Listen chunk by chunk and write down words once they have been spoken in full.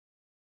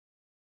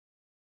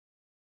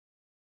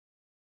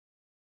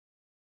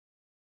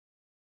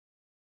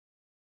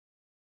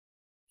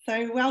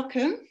So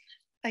welcome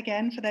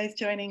again for those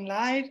joining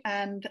live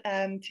and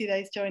to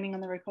those joining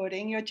on the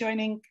recording. You're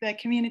joining the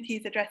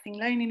Communities Addressing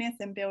Loneliness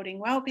and Building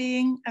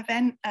Wellbeing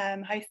event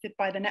hosted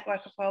by the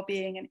Network of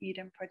Wellbeing and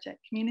Eden Project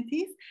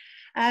Communities.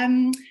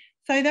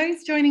 So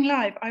those joining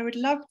live, I would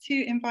love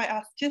to invite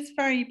us just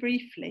very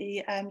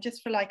briefly,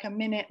 just for like a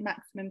minute,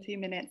 maximum 2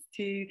 minutes,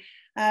 to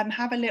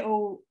have a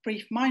little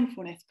brief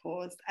mindfulness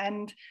pause.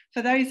 And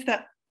for those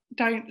that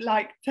don't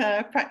like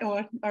to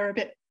or are a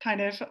bit kind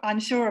of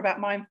unsure about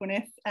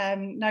mindfulness,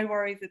 no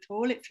worries at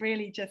all. It's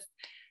really just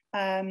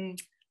a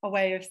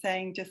way of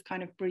saying just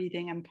kind of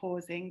breathing and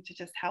pausing to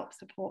just help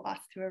support us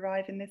to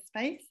arrive in this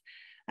space.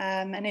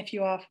 And if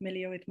you are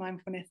familiar with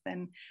mindfulness,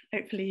 then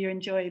hopefully you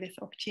enjoy this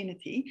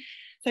opportunity.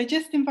 So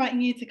just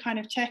inviting you to kind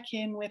of check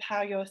in with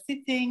how you're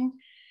sitting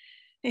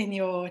in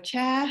your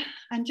chair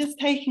and just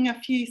taking a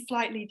few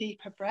slightly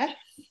deeper breaths,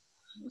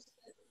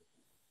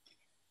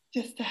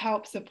 just to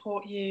help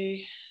support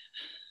you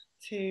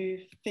to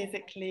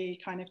physically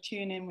kind of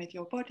tune in with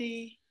your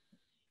body.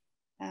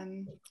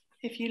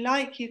 If you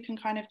like, you can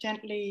kind of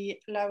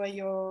gently lower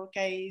your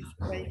gaze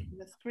away from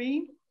the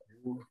screen.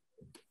 You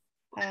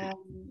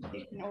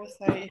can also,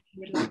 if you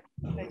would like,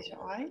 to close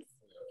your eyes.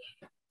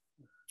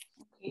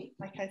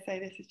 Like I say,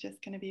 this is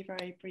just going to be a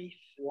very brief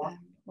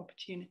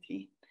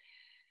opportunity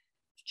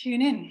to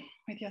tune in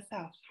with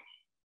yourself.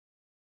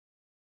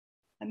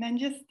 And then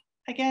just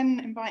again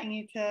inviting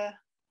you to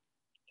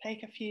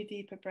take a few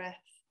deeper breaths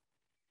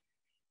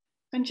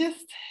and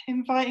just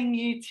inviting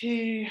you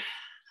to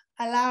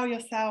allow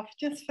yourself,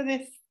 just for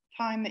this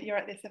time that you're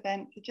at this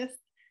event, to just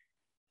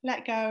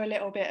let go a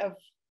little bit of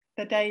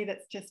the day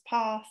that's just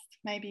passed.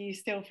 Maybe you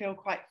still feel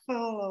quite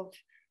full of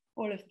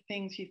all of the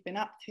things you've been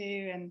up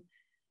to and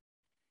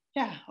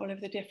all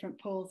of the different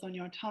pulls on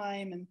your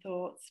time and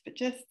thoughts, but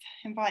just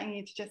inviting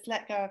you to just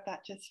let go of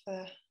that just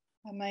for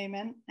a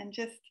moment and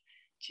just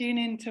tune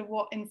into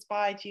what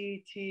inspired you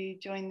to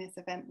join this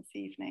event this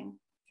evening.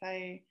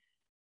 So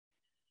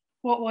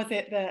what was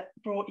it that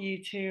brought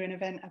you to an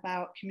event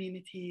about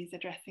communities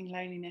addressing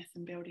loneliness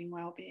and building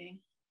well-being?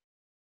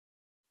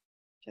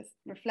 Just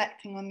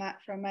reflecting on that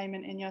for a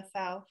moment in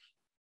yourself.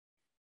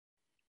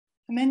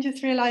 And then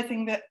just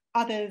realizing that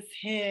others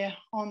here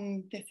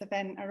on this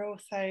event are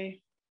also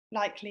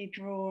likely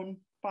drawn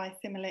by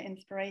similar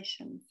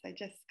inspirations. So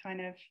just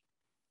kind of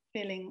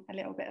feeling a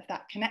little bit of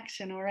that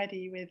connection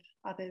already with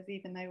others,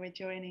 even though we're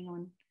joining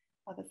on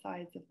other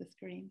sides of the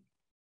screen.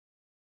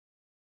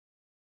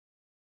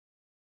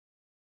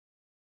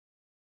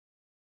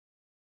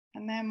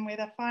 And then with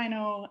a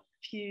final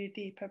few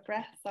deeper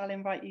breaths, I'll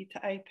invite you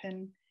to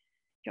open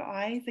your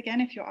eyes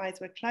again if your eyes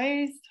were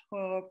closed,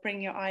 or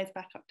bring your eyes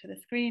back up to the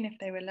screen if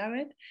they were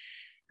lowered.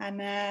 And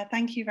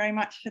thank you very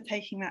much for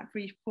taking that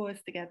brief pause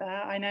together.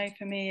 I know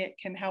for me it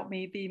can help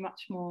me be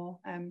much more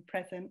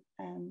present,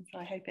 so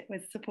I hope it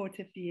was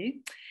supportive for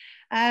you.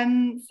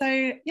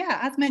 So yeah,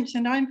 as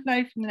mentioned, I'm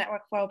Flo from the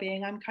Network of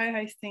Wellbeing. I'm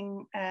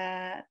co-hosting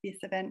this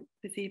event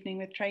this evening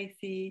with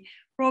Tracy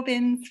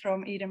Robbins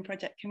from Eden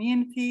Project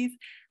Communities,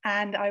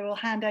 and I will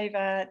hand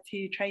over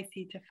to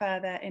Tracy to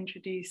further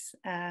introduce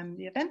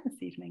the event this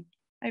evening.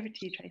 Over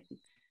to you, Tracy.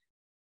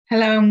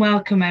 Hello and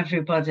welcome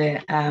everybody,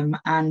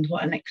 and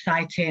what an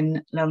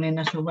exciting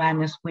Loneliness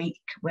Awareness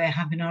Week we're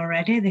having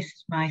already. This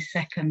is my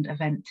second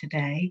event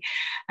today.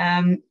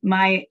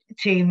 My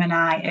team and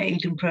I at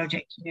Eden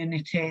Project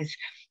Communities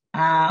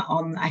are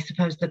on, I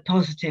suppose, the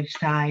positive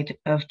side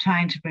of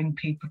trying to bring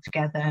people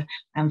together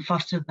and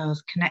foster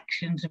those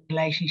connections and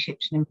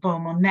relationships and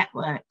informal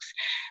networks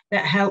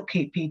that help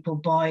keep people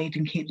buoyed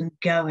and keep them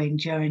going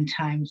during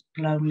times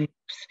of loneliness.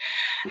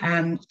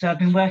 So I've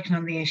been working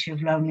on the issue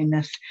of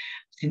loneliness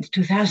since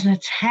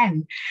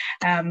 2010,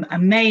 and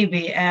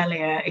maybe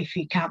earlier if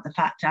you count the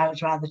fact I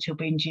was rather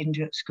chubby and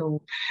ginger at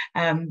school.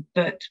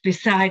 But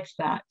besides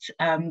that,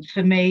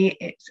 for me,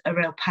 it's a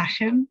real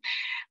passion,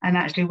 and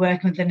actually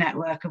working with the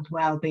Network of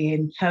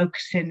Wellbeing,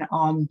 focusing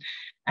on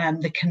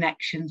the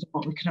connections and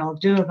what we can all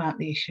do about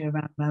the issue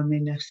around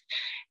loneliness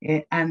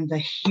and the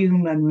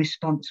human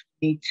response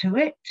we need to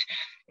it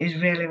is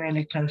really,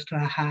 really close to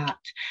our heart.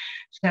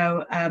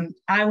 So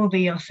I will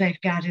be your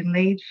safeguarding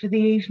lead for the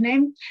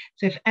evening.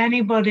 So if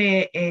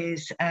anybody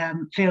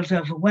feels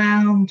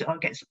overwhelmed or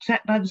gets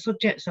upset by the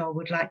subjects or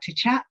would like to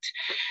chat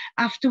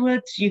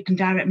afterwards, you can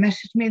direct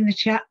message me in the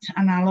chat,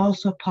 and I'll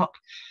also pop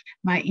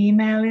my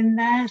email in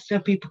there so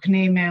people can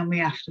email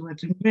me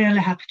afterwards. I'm really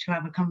happy to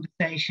have a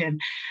conversation,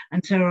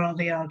 and so are all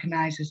the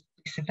organisers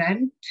of this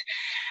event.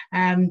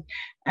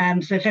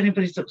 So if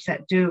anybody's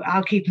upset,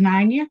 I'll keep an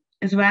eye on you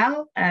as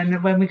well.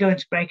 And when we go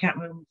into breakout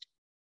rooms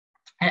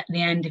at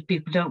the end, if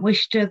people don't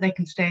wish to, they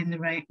can stay in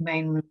the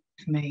main room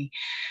with me.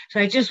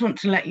 So I just want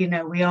to let you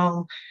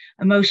know,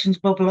 emotions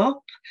bubble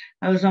up.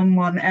 I was on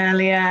one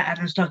earlier, and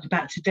I was talking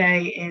about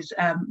today is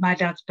my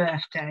dad's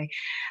birthday.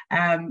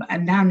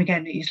 And now and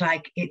again,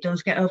 it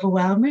does get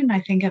overwhelming.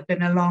 I think I've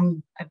been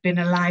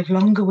alive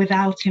longer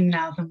without him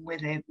now than with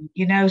him,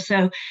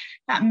 so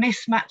that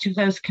mismatch of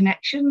those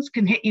connections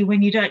can hit you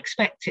when you don't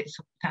expect it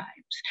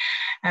sometimes.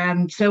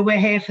 So we're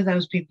here for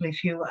those people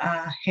if you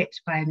are hit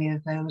by any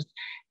of those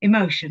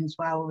emotions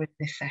while we're in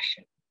this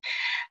session.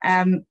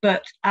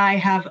 But I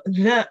have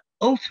the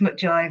ultimate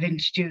joy of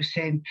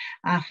introducing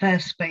our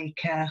first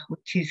speaker,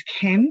 which is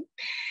Kim.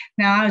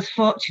 Now, I was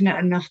fortunate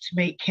enough to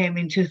meet Kim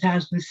in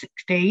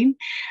 2016,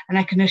 and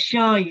I can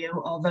assure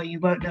you, although you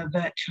won't know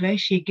virtually,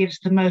 she gives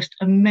the most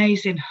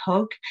amazing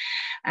hug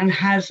and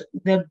has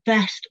the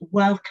best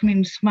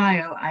welcoming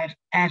smile I've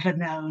ever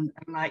known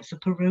and lights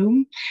up a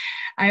room.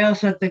 I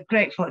also had the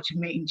great fortune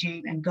of meeting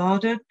Jean and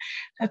Gordon,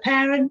 her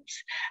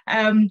parents,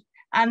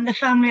 and the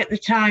family at the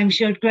time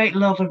showed great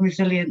love and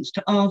resilience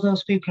to all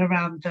those people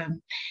around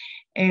them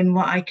in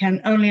what I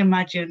can only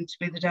imagine to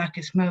be the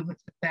darkest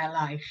moments of their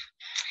life.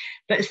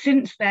 But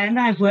since then,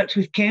 I've worked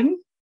with Kim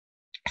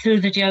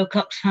through the Jo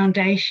Cox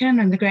Foundation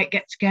and the Great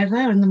Get Together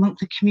and the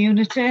Monthly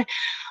Community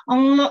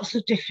on lots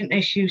of different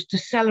issues to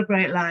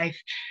celebrate life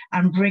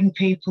and bring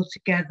people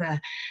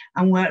together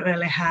and work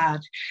really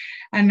hard.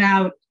 And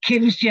now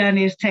Kim's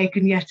journey has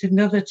taken yet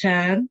another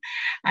turn,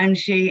 and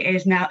she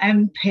is now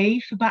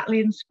MP for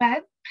Batley and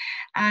Spen.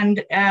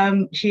 And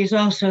she is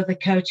also the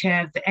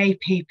co-chair of the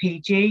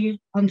APPG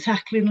on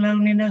tackling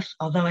loneliness,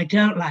 although I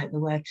don't like the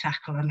word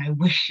tackle and I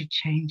wish you'd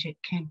change it,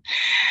 Kim.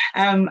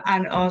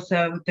 And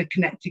also the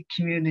Connected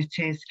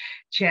Communities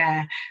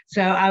chair.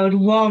 So I would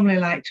warmly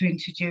like to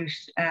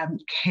introduce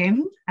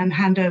Kim and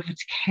hand over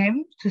to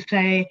Kim to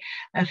say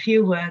a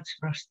few words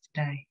for us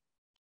today.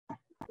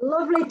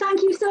 Lovely.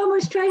 Thank you so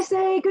much,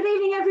 Tracy. Good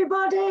evening,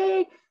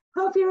 everybody.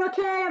 Hope you're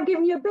okay. I'm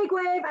giving you a big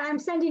wave. I'm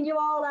sending you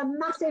all a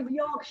massive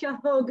Yorkshire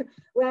hug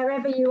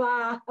wherever you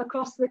are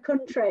across the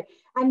country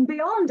and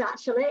beyond.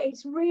 Actually,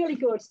 it's really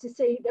good to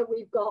see that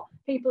we've got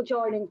people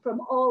joining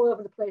from all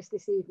over the place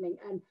this evening,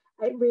 and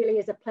it really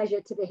is a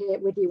pleasure to be here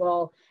with you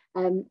all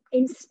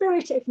in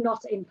spirit, if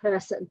not in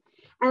person.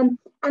 And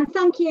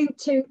thank you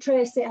to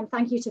Tracy and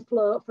thank you to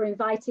Flo for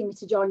inviting me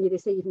to join you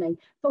this evening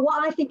for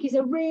what I think is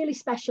a really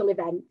special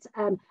event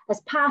as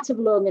part of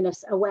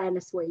Loneliness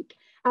Awareness Week.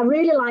 I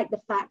really like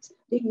the fact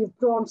that you've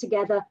drawn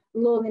together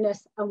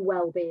loneliness and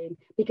well-being,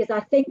 because I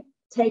think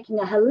taking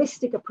a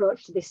holistic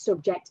approach to this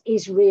subject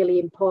is really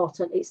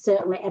important. It's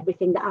certainly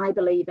everything that I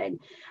believe in.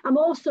 I'm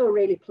also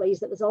really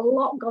pleased that there's a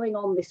lot going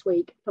on this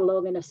week for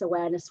Loneliness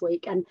Awareness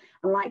Week. And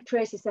like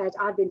Tracy said,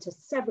 I've been to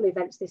several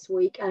events this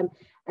week,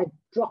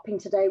 dropping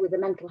today with the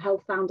Mental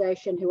Health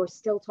Foundation, who are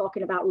still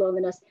talking about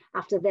loneliness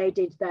after they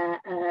did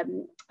their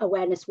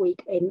awareness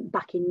week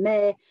back in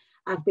May.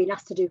 I've been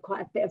asked to do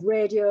quite a bit of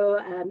radio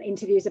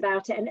interviews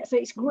about it. And so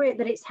it's great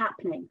that it's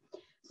happening.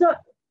 So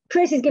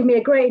Tracy's given me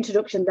a great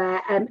introduction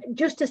there.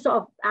 Just to sort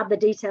of add the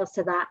details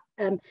to that,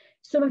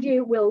 some of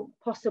you will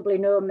possibly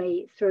know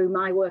me through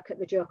my work at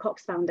the Jo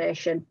Cox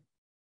Foundation.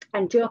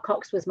 And Jo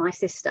Cox was my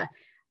sister.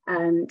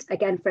 And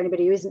again, for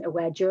anybody who isn't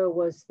aware, Jo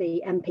was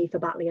the MP for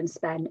Batley and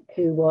Spen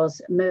who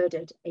was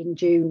murdered in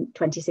June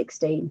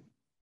 2016.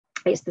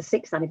 It's the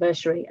 6th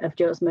anniversary of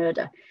Jo's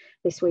murder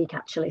this week,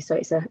 actually. So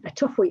it's a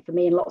tough week for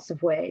me in lots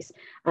of ways.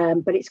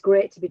 But it's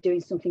great to be doing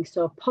something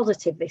so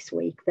positive this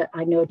week that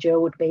I know Jo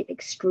would be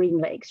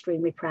extremely,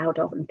 extremely proud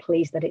of and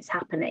pleased that it's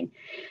happening.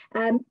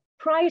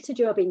 Prior to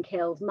Jo being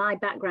killed, my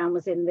background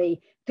was in the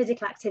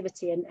physical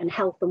activity and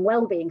health and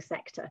wellbeing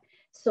sector.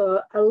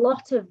 So a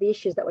lot of the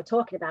issues that we're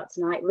talking about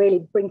tonight really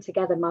bring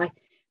together my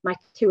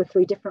 2 or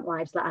 3 different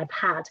lives that I've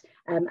had.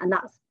 And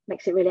that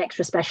makes it really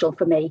extra special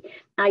for me.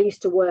 I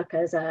used to work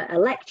as a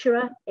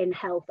lecturer in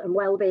health and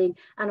wellbeing,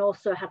 and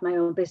also had my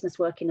own business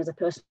working as a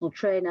personal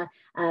trainer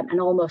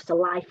and almost a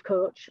life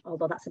coach,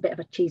 although that's a bit of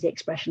a cheesy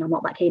expression I'm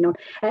not that keen on.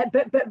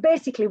 But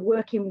basically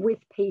working with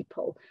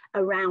people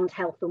around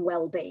health and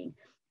wellbeing.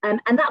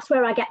 And that's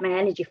where I get my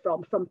energy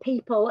from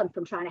people and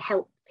from trying to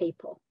help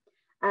people.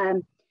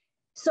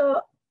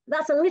 So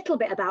that's a little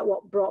bit about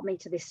what brought me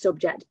to this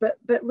subject,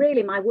 but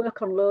really my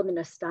work on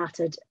loneliness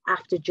started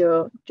after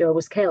Jo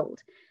was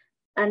killed.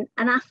 And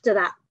after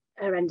that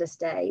horrendous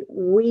day,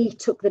 we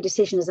took the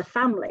decision as a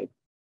family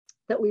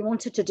that we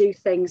wanted to do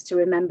things to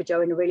remember Jo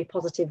in a really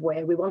positive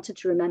way. We wanted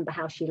to remember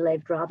how she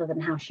lived rather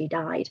than how she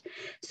died.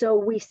 So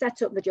we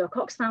set up the Jo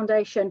Cox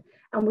Foundation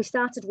and we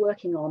started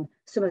working on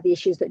some of the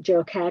issues that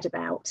Jo cared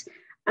about.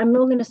 And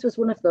loneliness was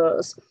one of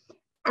those.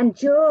 And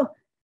Jo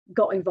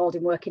got involved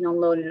in working on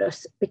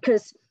loneliness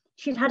because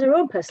she'd had her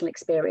own personal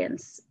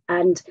experience.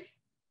 And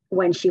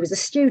when she was a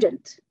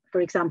student, for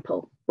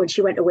example, when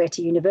she went away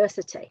to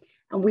university,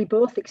 and we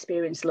both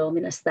experienced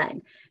loneliness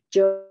then.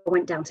 Jo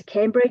went down to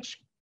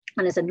Cambridge,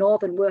 and as a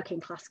northern working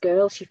class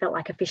girl, she felt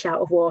like a fish out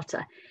of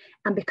water.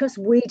 And because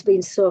we'd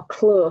been so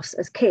close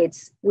as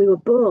kids, we were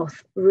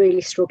both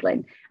really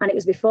struggling. And it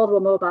was before there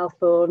were mobile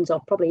phones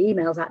or probably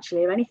emails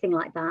actually or anything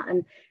like that.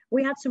 And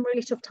we had some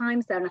really tough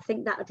times there. And I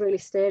think that had really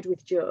stayed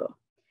with Jo.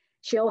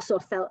 She also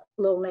felt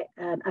lonely,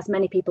 as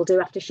many people do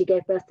after she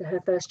gave birth to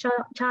her first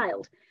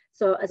child.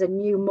 So as a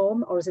new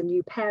mum or as a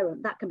new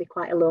parent, that can be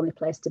quite a lonely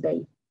place to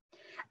be.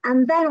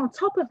 And then on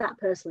top of that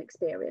personal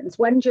experience,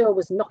 when Jo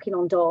was knocking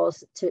on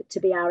doors to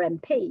be our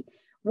MP,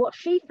 what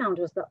she found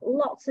was that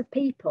lots of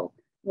people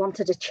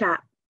wanted to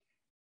chat.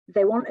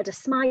 They wanted a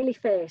smiley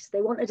face,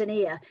 they wanted an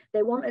ear,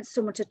 they wanted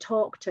someone to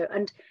talk to.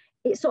 And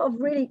it sort of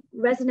really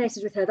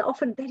resonated with her that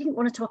often they didn't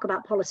want to talk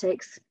about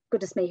politics,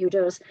 goodness me, who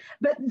does,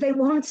 but they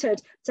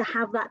wanted to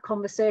have that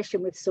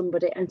conversation with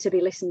somebody and to be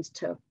listened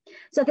to.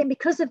 So I think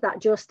because of that,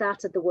 Jo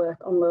started the work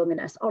on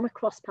loneliness on a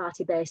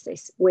cross-party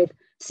basis with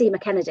Seema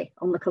Kennedy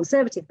on the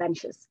Conservative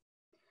benches.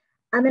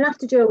 And then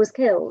after Jo was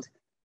killed,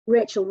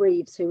 Rachel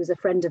Reeves, who was a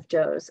friend of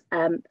Jo's,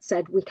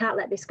 said, we can't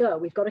let this go,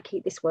 we've got to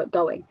keep this work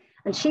going.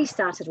 And she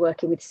started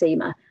working with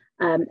Seema,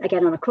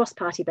 again on a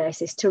cross-party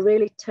basis, to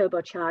really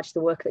turbocharge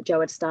the work that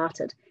Jo had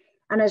started.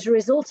 And as a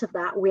result of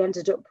that, we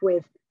ended up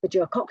with the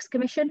Jo Cox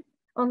Commission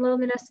on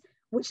Loneliness,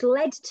 which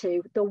led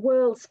to the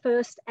world's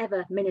first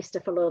ever Minister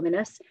for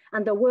Loneliness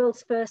and the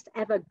world's first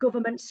ever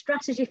government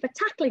strategy for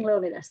tackling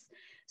loneliness.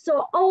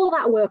 So all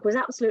that work was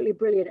absolutely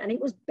brilliant, and it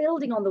was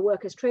building on the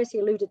work, as Tracy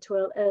alluded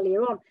to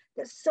earlier on,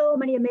 that so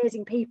many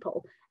amazing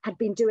people had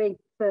been doing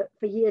for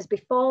years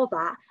before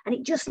that, and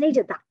it just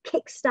needed that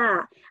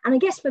kickstart. And I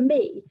guess for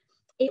me,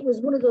 it was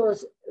one of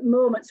those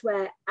moments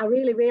where I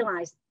really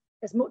realised,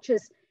 as much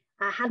as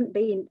I hadn't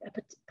been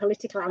a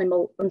political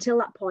animal until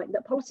that point,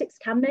 that politics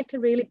can make a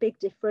really big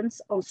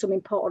difference on some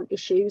important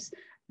issues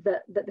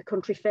that the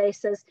country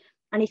faces.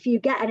 And if you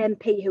get an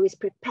MP who is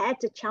prepared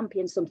to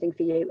champion something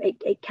for you,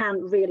 it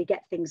can really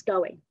get things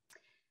going.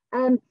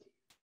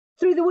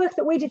 Through the work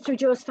that we did through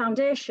Jo's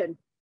Foundation,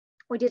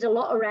 we did a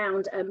lot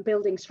around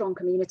building strong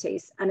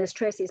communities. And as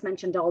Tracy has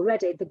mentioned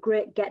already, the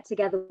Great Get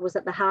Together was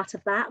at the heart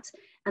of that.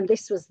 And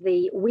this was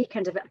the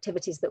weekend of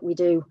activities that we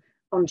do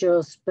on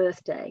Jo's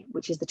birthday,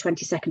 which is the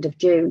 22nd of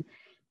June.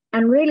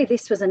 And really,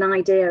 this was an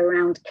idea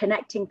around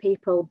connecting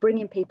people,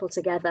 bringing people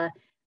together,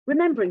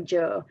 remembering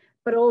Jo,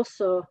 but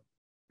also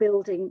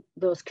building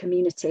those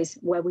communities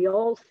where we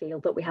all feel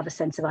that we have a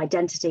sense of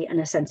identity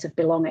and a sense of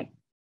belonging.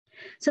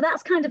 So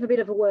that's kind of a bit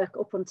of a work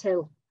up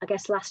until, I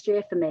guess, last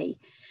year for me.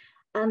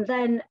 And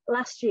then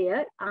last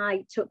year,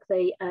 I took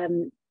the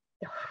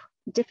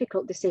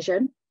difficult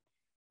decision,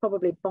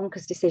 probably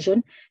bonkers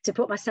decision, to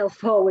put myself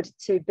forward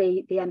to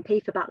be the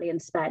MP for Batley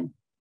and Spen,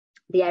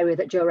 the area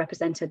that Jo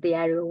represented, the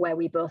area where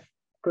we both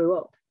grew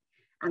up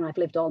and I've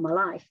lived all my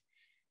life.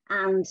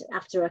 And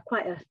after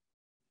quite a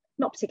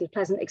not particularly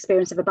pleasant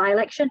experience of a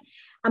by-election,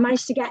 I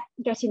managed to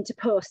get into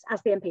post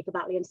as the MP for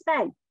Batley and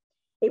Spen.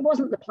 It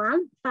wasn't the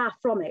plan, far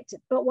from it,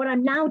 but what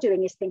I'm now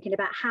doing is thinking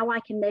about how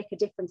I can make a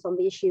difference on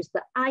the issues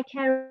that I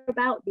care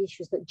about, the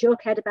issues that Jo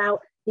cared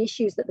about, the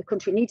issues that the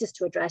country needs us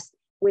to address,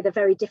 with a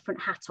very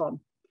different hat on.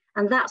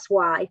 And that's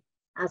why,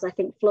 as I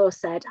think Flo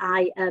said,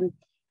 I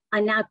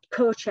now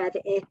co-chair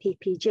the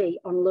APPG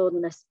on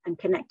loneliness and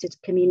connected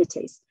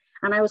communities.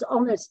 And I was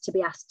honoured to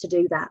be asked to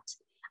do that.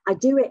 I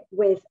do it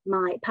with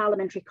my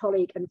parliamentary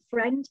colleague and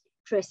friend,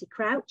 Tracy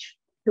Crouch,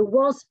 who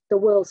was the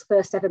world's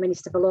first ever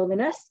Minister for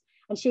Loneliness,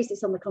 and she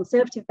sits on the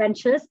Conservative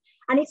benches.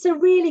 And it's a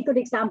really good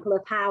example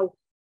of how,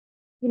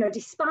 you know,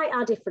 despite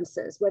our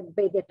differences, whether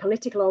they're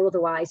political or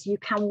otherwise, you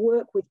can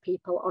work with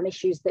people on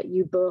issues that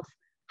you both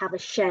have a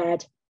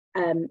shared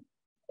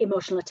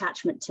emotional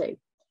attachment to.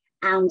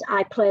 And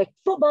I play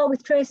football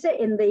with Tracy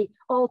in the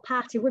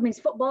all-party women's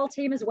football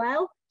team as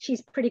well.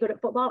 She's pretty good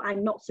at football.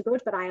 I'm not so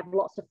good, but I have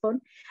lots of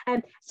fun.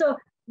 So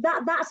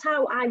that's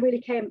how I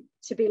really came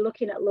to be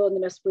looking at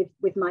loneliness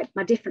with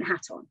my different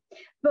hat on.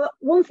 But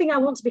one thing I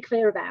want to be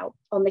clear about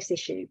on this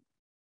issue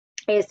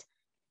is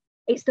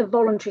it's the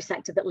voluntary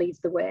sector that leads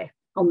the way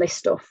on this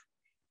stuff,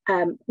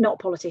 not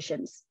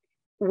politicians.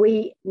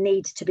 We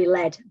need to be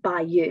led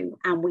by you,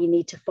 and we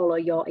need to follow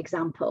your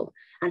example.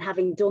 And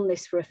having done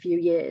this for a few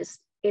years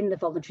in the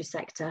voluntary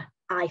sector,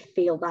 I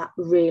feel that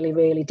really,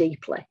 really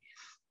deeply.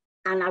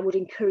 And I would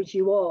encourage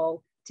you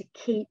all to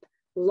keep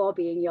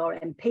lobbying your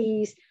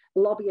MPs,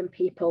 lobbying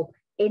people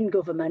in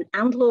government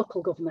and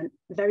local government,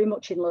 very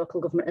much in local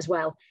government as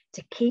well,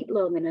 to keep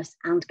loneliness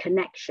and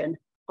connection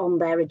on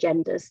their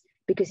agendas,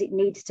 because it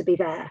needs to be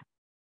there.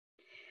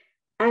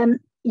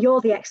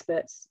 You're the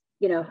experts.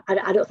 You know,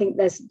 I don't think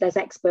there's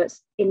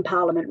experts in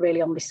Parliament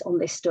really on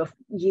this stuff.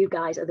 You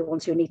guys are the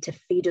ones who need to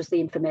feed us the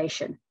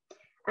information.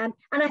 And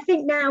I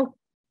think now,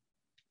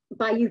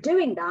 by you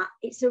doing that,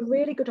 it's a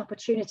really good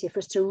opportunity for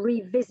us to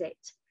revisit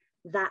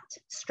that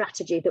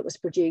strategy that was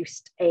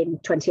produced in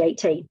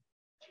 2018.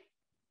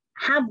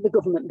 Have the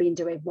government been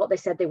doing what they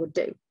said they would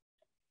do?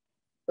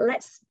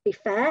 Let's be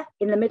fair,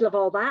 in the middle of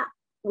all that,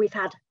 we've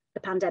had the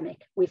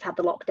pandemic, we've had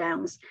the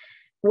lockdowns,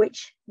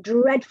 which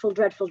dreadful,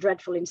 dreadful,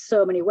 dreadful in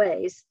so many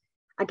ways.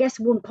 I guess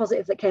one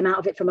positive that came out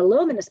of it from a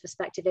loneliness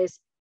perspective is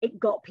it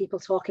got people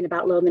talking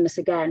about loneliness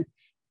again,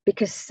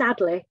 because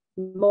sadly,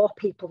 more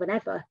people than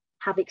ever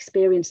have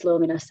experienced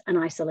loneliness and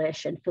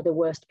isolation for the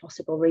worst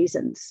possible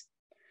reasons.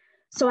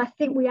 So I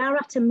think we are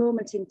at a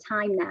moment in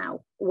time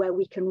now where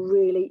we can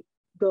really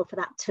go for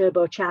that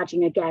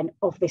turbocharging again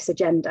of this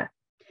agenda.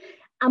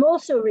 I'm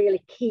also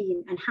really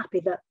keen and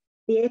happy that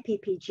the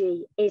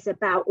APPG is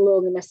about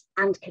loneliness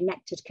and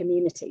connected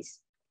communities,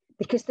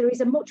 because there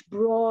is a much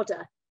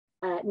broader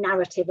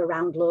narrative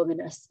around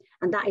loneliness,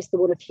 and that is the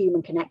one of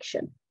human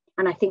connection.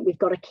 And I think we've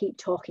got to keep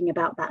talking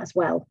about that as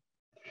well.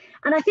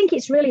 And I think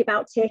it's really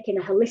about taking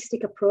a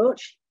holistic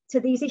approach to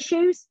these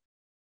issues.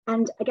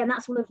 And again,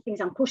 that's one of the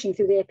things I'm pushing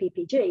through the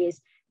APPG is,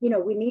 you know,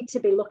 we need to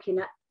be looking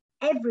at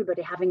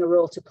everybody having a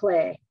role to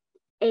play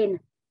in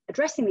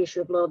addressing the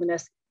issue of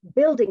loneliness,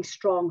 building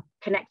strong,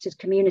 connected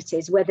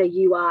communities, whether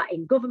you are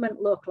in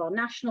government, local or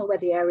national,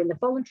 whether you're in the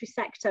voluntary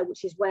sector,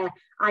 which is where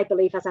I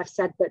believe, as I've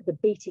said, that the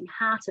beating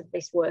heart of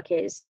this work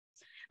is,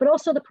 but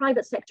also the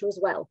private sector as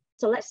well.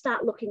 So let's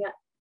start looking at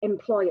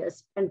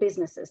employers and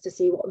businesses to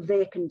see what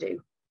they can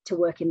do to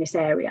work in this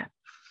area.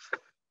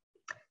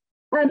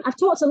 I've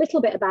talked a little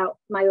bit about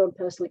my own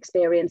personal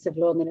experience of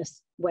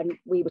loneliness when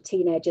we were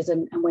teenagers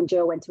and when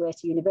Jo went away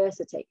to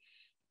university.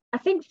 I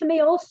think for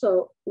me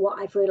also, what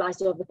I've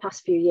realised over the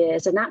past few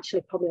years, and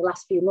actually probably the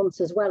last few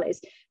months as well,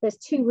 is there's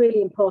two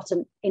really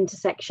important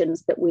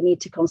intersections that we need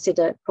to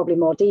consider probably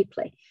more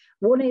deeply.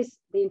 One is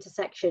the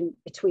intersection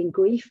between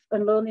grief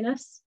and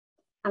loneliness.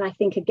 And I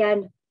think,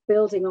 again,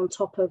 building on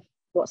top of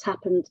what's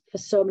happened for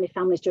so many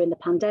families during the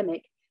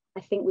pandemic,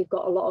 I think we've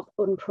got a lot of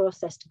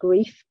unprocessed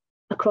grief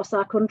across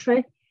our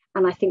country.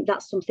 And I think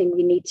that's something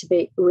we need to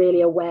be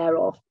really aware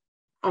of,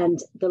 and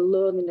the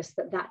loneliness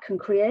that that can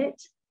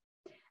create.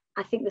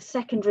 I think the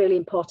second really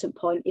important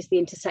point is the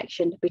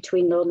intersection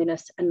between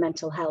loneliness and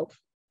mental health.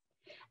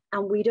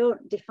 And we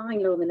don't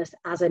define loneliness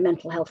as a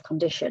mental health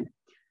condition,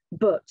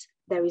 but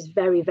there is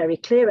very, very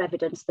clear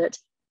evidence that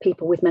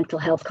people with mental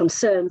health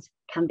concerns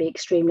can be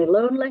extremely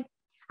lonely.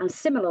 And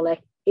similarly,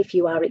 if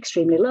you are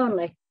extremely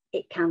lonely,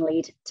 it can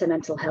lead to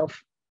mental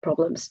health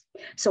problems.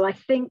 So I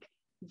think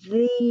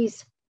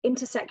these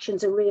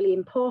intersections are really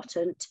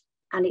important,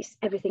 and it's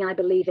everything I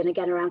believe in,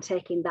 again, around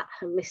taking that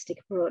holistic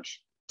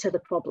approach to the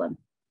problem.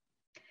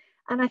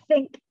 And I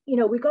think, you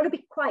know, we've got to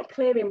be quite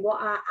clear in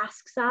what our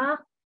asks are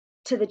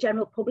to the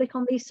general public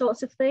on these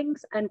sorts of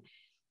things. And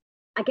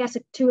I guess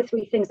 2 or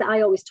 3 things that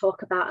I always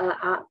talk about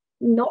are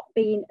not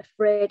being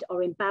afraid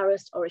or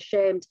embarrassed or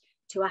ashamed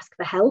to ask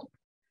for help.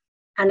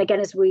 And again,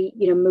 as we,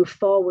 you know, move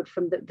forward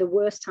from the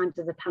worst times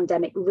of the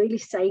pandemic, really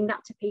saying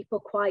that to people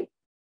quite,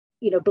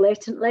 you know,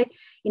 blatantly.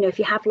 You know, if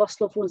you have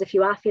lost loved ones, if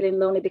you are feeling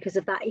lonely because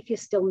of that, if you're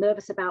still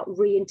nervous about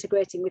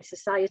reintegrating with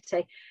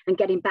society and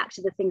getting back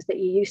to the things that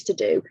you used to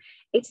do,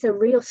 it's a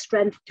real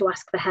strength to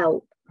ask for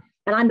help.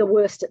 And I'm the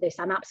worst at this.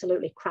 I'm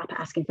absolutely crap at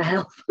asking for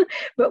help,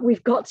 but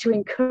we've got to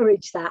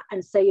encourage that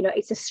and say, you know,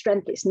 it's a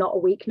strength, it's not a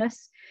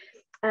weakness.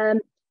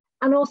 And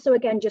also,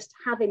 again, just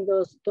having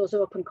those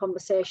open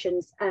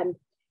conversations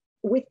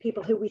with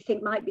people who we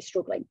think might be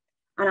struggling.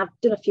 And I've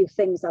done a few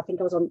things. I think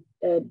I was on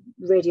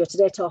radio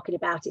today talking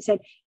about it, saying,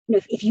 you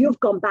know, if you've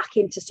gone back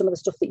into some of the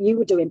stuff that you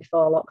were doing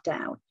before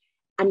lockdown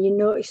and you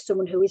notice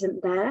someone who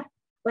isn't there,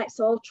 let's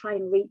all try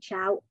and reach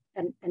out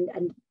and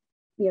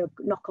you know,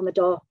 knock on the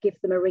door, give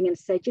them a ring and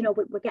say, you know,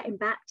 we're getting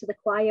back to the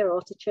choir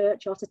or to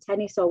church or to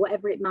tennis or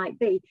whatever it might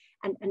be,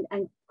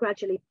 and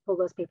gradually pull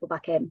those people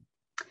back in.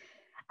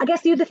 I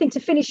guess the other thing to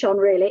finish on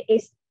really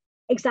is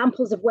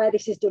examples of where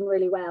this is done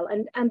really well.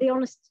 And the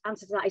honest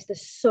answer to that is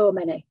there's so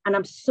many. And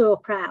I'm so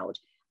proud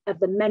of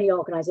the many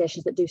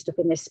organisations that do stuff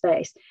in this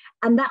space.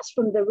 And that's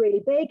from the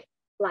really big,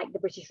 like the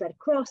British Red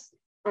Cross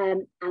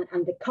and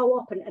the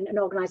Co-op and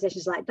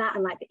organisations like that,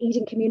 and like the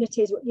Eden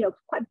communities, you know,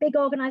 quite big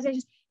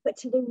organisations, but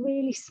to the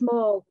really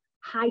small,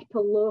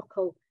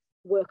 hyper-local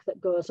work that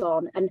goes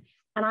on. And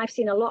I've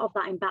seen a lot of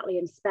that in Batley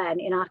and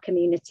Spen in our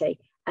community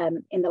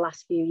in the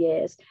last few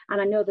years. And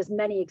I know there's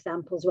many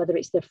examples, whether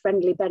it's the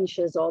Friendly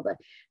Benches or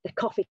the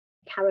Coffee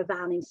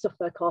Caravan in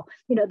Suffolk, or,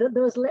 you know,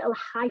 those little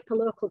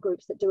hyper-local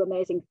groups that do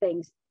amazing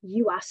things.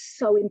 You are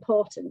so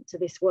important to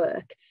this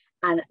work.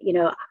 And, you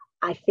know,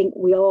 I think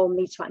we all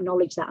need to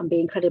acknowledge that and be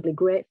incredibly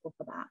grateful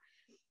for that.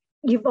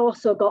 You've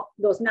also got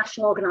those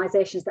national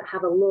organisations that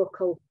have a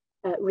local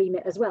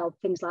remit as well,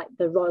 things like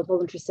the Royal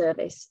Voluntary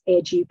Service,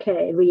 Age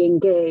UK,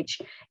 Re-Engage,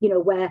 you know,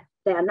 where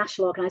they are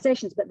national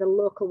organisations, but the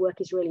local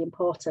work is really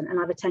important. And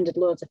I've attended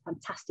loads of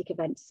fantastic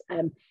events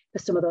for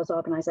some of those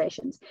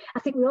organisations. I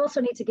think we also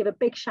need to give a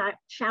big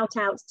shout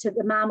out to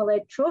the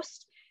Marmalade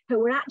Trust, who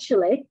were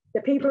actually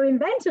the people who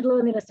invented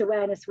Loneliness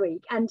Awareness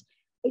Week. And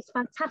it's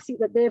fantastic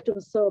that they've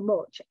done so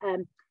much.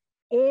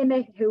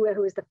 Amy, who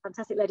is the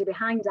fantastic lady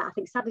behind that, I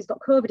think sadly has got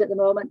COVID at the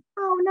moment.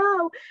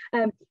 Oh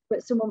no!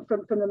 But someone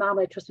from the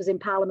Marmalade Trust was in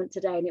Parliament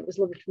today, and it was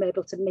lovely to be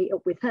able to meet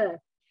up with her.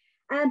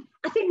 I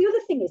think the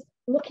other thing is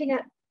looking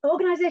at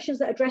organisations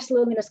that address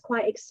loneliness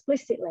quite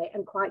explicitly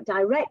and quite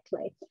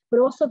directly, but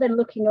also then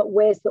looking at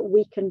ways that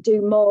we can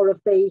do more of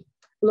the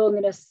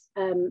loneliness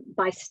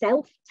by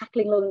stealth,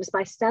 tackling loneliness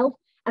by stealth.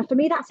 And for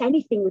me, that's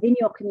anything within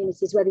your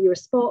communities, whether you're a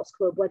sports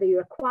club, whether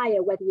you're a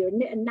choir, whether you're a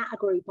knit and natter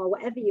group, or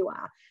whatever you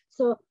are.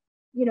 So,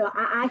 you know,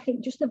 I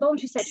think just the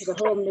voluntary sector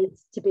as a whole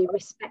needs to be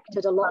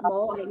respected a lot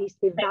more, and it needs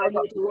to be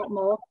valued a lot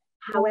more,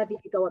 however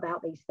you go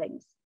about these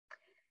things.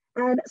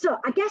 So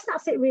I guess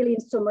that's it really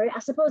in summary. I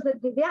suppose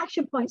that the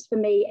action points for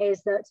me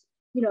is that,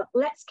 you know,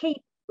 let's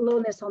keep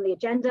loneliness on the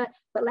agenda,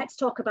 but let's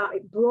talk about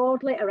it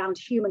broadly around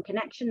human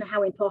connection and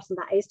how important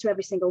that is to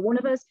every single one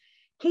of us.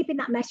 Keeping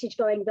that message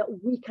going that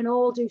we can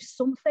all do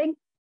something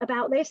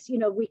about this. You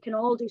know, we can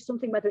all do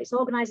something, whether it's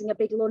organising a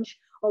big lunch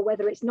or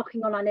whether it's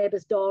knocking on our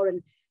neighbour's door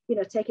and, you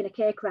know, taking a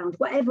cake round,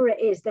 whatever it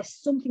is, there's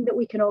something that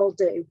we can all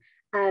do.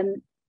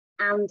 And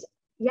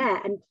yeah,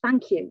 and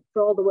thank you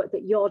for all the work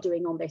that you're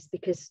doing on this,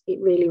 because it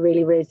really,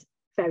 really is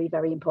very,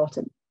 very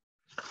important.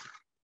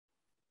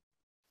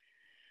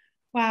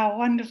 Wow,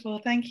 wonderful.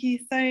 Thank you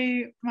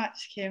so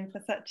much, Kim,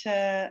 for such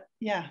a,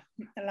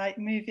 like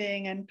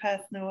moving and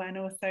personal and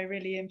also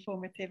really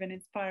informative and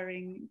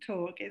inspiring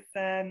talk. It's,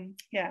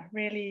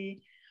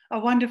 really a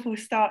wonderful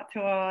start to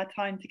our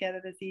time together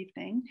this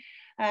evening.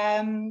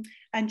 And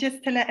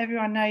just to let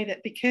everyone know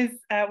that because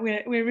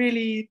we're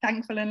really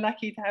thankful and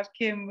lucky to have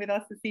Kim with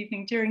us this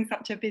evening during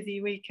such a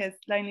busy week as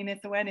Loneliness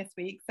Awareness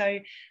Week. So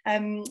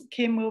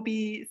Kim will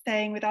be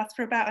staying with us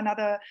for about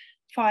another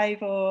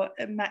 5 or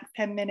max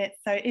 10 minutes.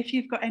 So if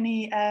you've got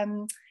any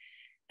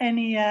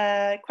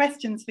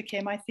questions for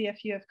Kim, I see a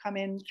few have come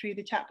in through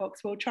the chat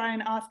box. We'll try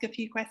and ask a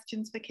few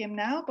questions for Kim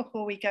now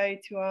before we go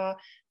to our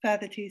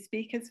further 2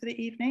 speakers for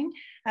the evening.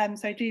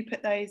 So do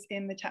put those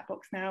in the chat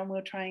box now, and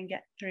we'll try and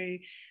get through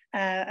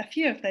a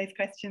few of those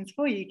questions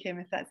for you, Kim,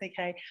 if that's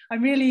okay.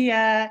 I'm really,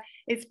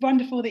 it's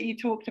wonderful that you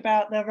talked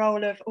about the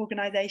role of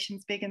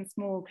organisations big and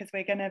small, because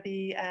we're going to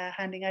be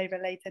handing over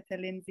later to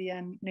Lindsay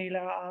and Nuala,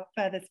 our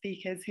further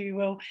speakers, who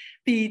will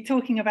be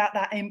talking about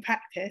that in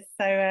practice.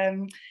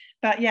 So,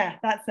 but yeah,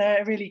 that's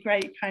a really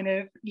great kind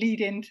of lead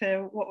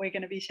into what we're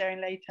going to be sharing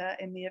later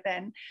in the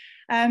event.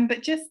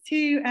 But just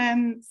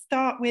to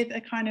start with a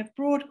kind of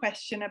broad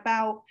question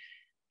about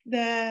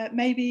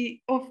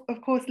maybe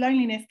of course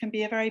loneliness can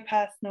be a very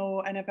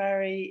personal and a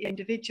very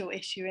individual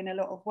issue in a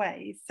lot of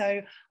ways.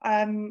 So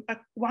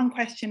one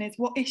question is,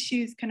 what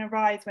issues can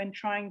arise when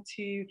trying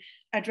to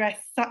address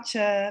such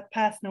a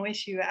personal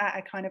issue at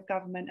a kind of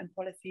government and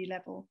policy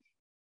level?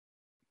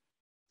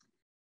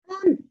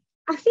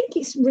 I think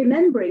it's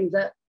remembering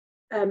that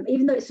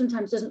even though it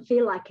sometimes doesn't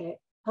feel like it,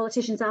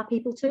 politicians are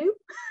people too.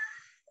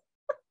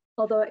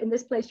 Although in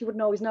this place you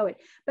wouldn't always know it.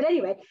 But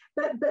anyway,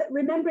 but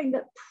remembering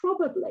that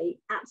probably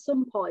at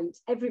some point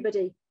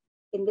everybody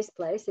in this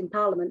place, in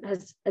Parliament,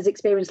 has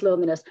experienced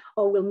loneliness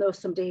or will know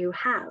somebody who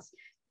has.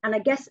 And I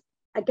guess,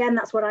 again,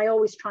 that's what I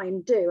always try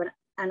and do.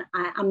 And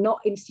I'm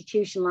not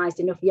institutionalized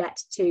enough yet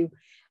to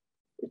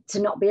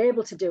not be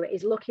able to do it,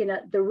 is looking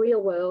at the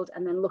real world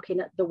and then looking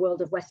at the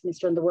world of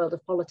Westminster and the world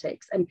of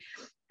politics, and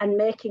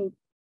making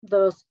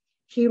those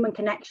human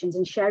connections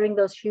and sharing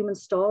those human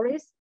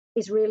stories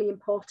is really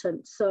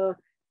important. So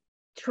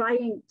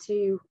trying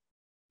to,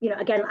 you know,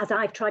 again, as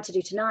I've tried to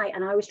do tonight,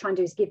 and I always try and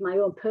do, is give my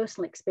own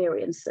personal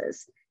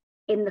experiences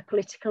in the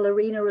political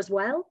arena as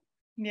well.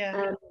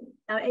 Yeah.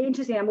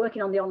 Interesting, I'm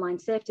working on the online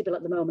safety bill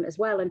at the moment as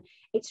well, and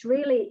it's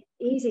really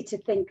easy to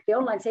think the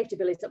online safety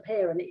bill is up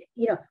here, and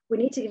you know, we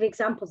need to give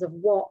examples of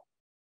what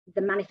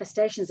the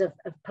manifestations of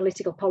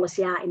political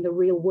policy are in the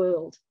real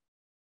world.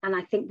 And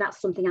I think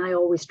that's something I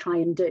always try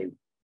and do.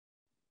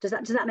 Does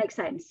that make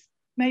sense?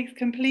 Makes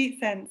complete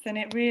sense, and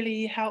it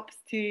really helps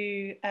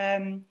to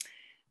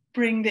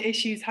bring the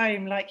issues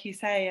home, like you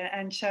say,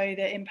 and show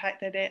the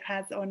impact that it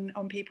has on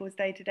people's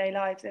day-to-day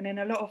lives. And in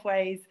a lot of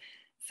ways,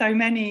 so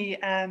many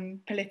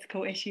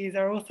political issues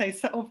are also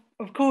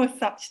of course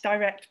such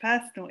direct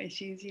personal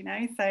issues, you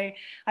know. So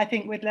I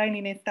think with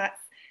loneliness,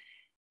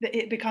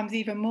 it becomes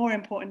even more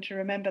important to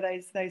remember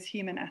those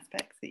human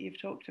aspects that you've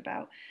talked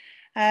about.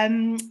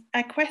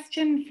 A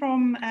question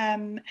from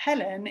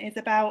Helen is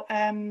about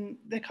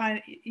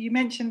you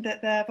mentioned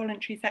that the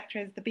voluntary sector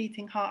is the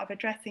beating heart of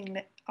addressing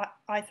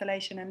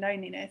isolation and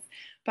loneliness,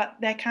 but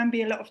there can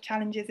be a lot of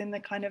challenges in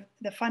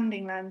the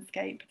funding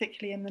landscape,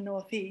 particularly in the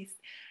Northeast.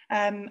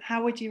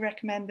 How would you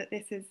recommend that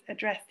this is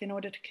addressed in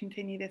order to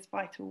continue this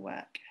vital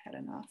work?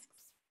 Helen asks.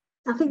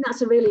 I think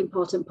that's a really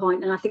important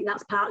point, and I think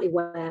that's partly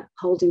where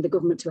holding the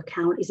government to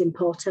account is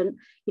important.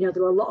 You know,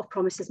 there were a lot of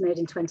promises made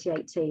in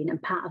 2018,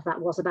 and part of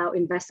that was about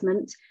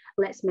investment.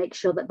 Let's make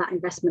sure that that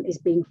investment is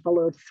being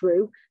followed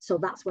through. So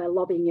that's where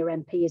lobbying your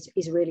MP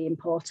is really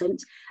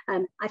important.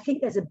 I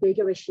think there's a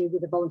bigger issue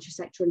with the voluntary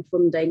sector and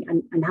funding,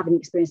 and having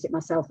experienced it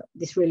myself,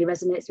 this really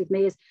resonates with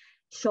me, is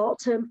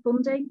short-term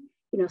funding.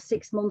 You know,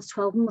 6 months,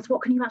 12 months,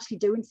 what can you actually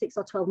do in 6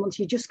 or 12 months?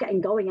 You're just getting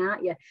going,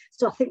 aren't you?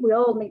 So I think we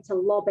all need to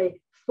lobby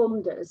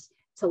funders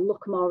to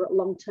look more at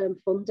long-term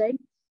funding.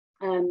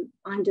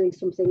 I'm doing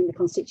something in the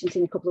constituency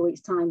in a couple of weeks'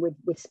 time with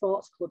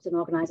sports clubs and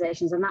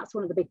organisations, and that's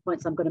one of the big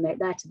points I'm going to make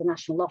there to the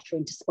National Lottery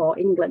and to Sport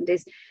England,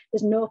 is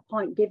there's no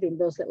point giving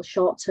those little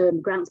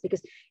short-term grants,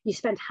 because you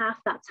spend half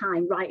that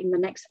time writing the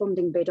next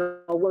funding bid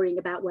or worrying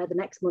about where the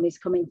next money is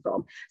coming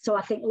from. So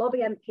I think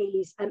lobby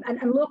MPs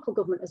and local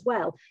government as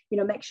well, you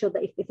know, make sure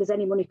that if there's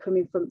any money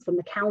coming from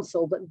the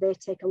council, that they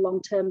take a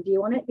long-term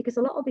view on it, because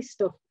a lot of this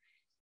stuff,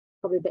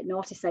 probably a bit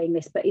naughty saying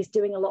this, but is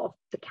doing a lot of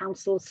the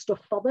council's stuff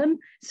for them.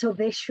 So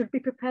they should be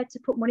prepared to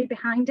put money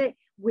behind it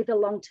with a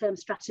long-term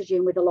strategy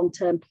and with a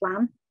long-term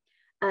plan.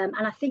 And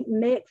I think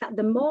make that,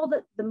 the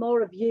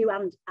more of you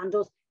and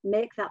us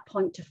make that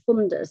point to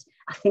funders,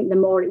 I think the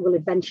more it will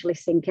eventually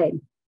sink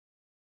in.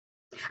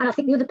 And I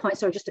think the other point,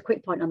 sorry, just a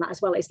quick point on that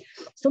as well, is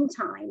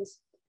sometimes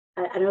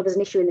I know there's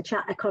an issue in the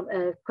chat,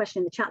 a question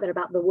in the chat there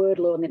about the word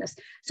loneliness.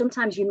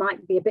 Sometimes you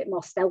might be a bit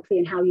more stealthy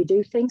in how you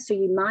do things. So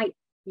you might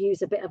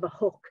use a bit of a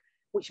hook,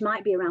 which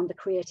might be around the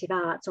creative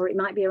arts, or it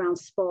might be around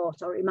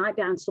sport, or it might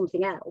be around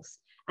something else.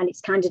 And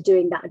it's kind of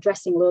doing that,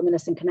 addressing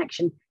loneliness and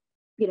connection,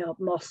 you know,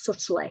 more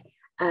subtly.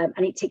 And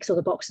it ticks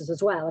other boxes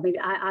as well. I mean,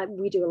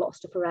 we do a lot of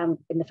stuff around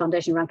in the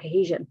foundation around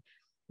cohesion.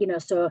 You know,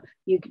 so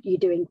you're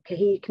doing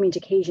community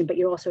cohesion, but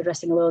you're also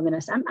addressing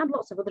loneliness and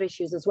lots of other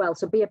issues as well.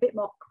 So be a bit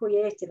more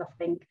creative, I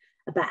think,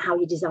 about how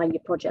you design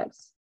your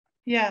projects.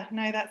 Yeah,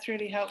 no, that's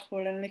really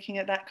helpful, and looking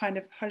at that kind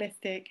of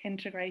holistic,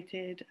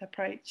 integrated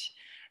approach.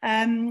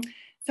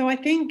 So I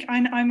think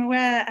I'm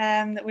aware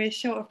that we're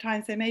short of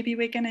time, so maybe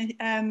we're going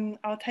to,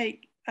 I'll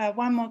take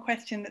one more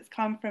question that's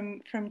come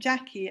from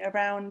Jackie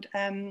around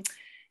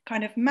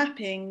kind of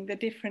mapping the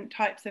different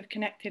types of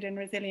connected and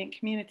resilient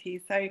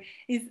communities. So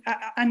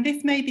and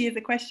this maybe is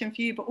a question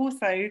for you, but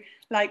also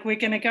like we're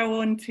going to go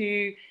on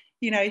to,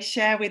 you know,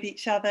 share with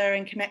each other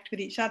and connect with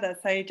each other.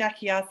 So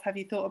Jackie asked, have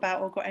you thought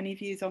about or got any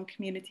views on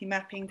community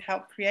mapping to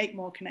help create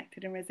more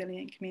connected and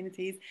resilient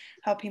communities,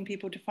 helping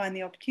people to find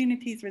the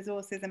opportunities,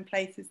 resources and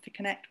places to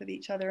connect with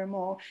each other and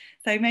more?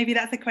 So maybe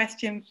that's a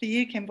question for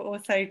you, Kim, but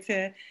also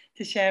to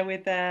share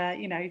with,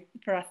 you know,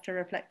 for us to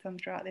reflect on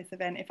throughout this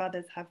event, if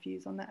others have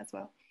views on that as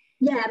well.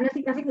 Yeah, I mean,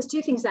 I think there's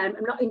two things there. I'm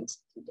not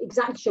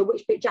exactly sure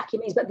which bit Jackie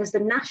means, but there's the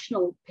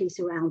national piece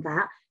around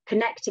that,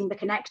 connecting the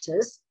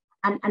connectors.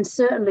 And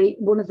certainly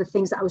one of the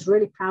things that I was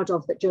really proud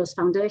of that Joe's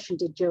Foundation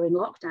did during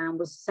lockdown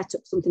was set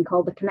up something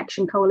called the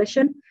Connection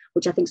Coalition,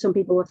 which I think some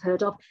people have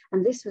heard of.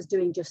 And this was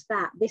doing just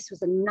that. This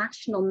was a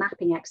national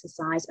mapping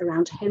exercise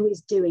around who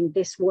is doing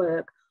this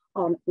work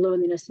on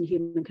loneliness and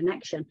human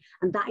connection.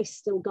 And that is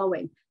still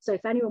going. So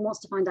if anyone wants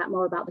to find out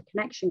more about the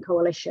Connection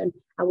Coalition,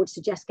 I would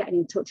suggest getting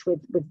in touch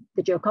with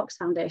the Joe Cox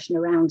Foundation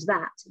around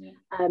that.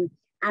 Yeah.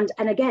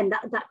 And again,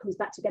 that comes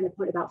back to again the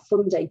point about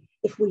funding.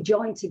 If we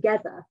join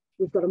together,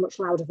 we've got a much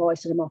louder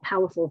voice and a more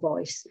powerful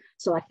voice.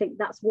 So I think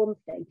that's one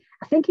thing.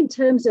 I think in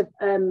terms of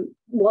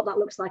what that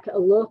looks like at a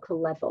local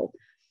level,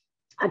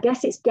 I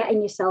guess it's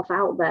getting yourself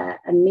out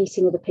there and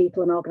meeting other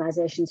people and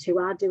organisations who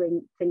are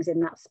doing things in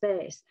that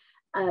space.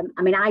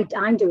 I mean,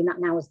 I'm doing that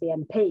now as the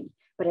MP,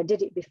 but I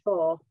did it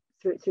before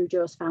through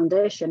Joe's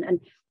Foundation. And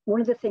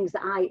one of the things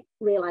that I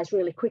realised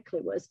really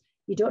quickly was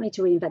you don't need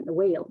to reinvent the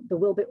wheel. There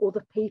will be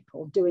other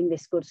people doing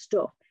this good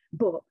stuff.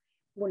 But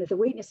one of the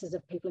weaknesses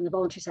of people in the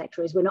voluntary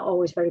sector is we're not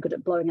always very good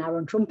at blowing our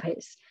own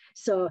trumpets.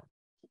 So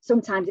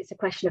sometimes it's a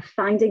question of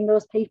finding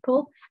those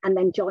people and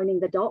then joining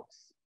the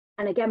dots.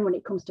 And again, when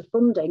it comes to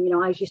funding, you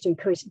know, I used to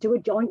encourage, do a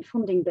joint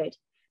funding bid.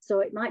 So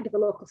it might be the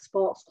local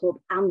sports club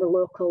and the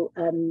local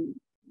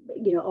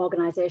you know,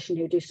 organisation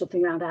who do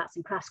something around arts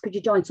and crafts. Could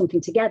you join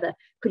something together?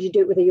 Could you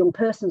do it with a young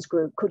person's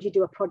group? Could you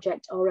do a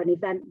project or an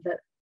event that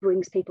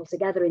brings people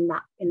together in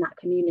that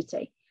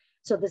community?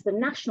 So there's the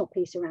national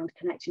piece around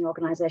connecting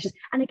organisations.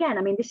 And again,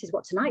 I mean, this is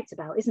what tonight's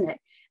about, isn't it?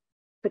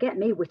 Forget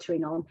me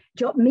wittering on,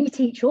 meet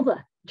each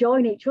other,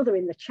 join each other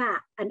in the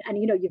chat. And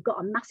you know, you've got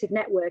a massive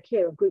network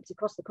here of groups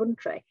across the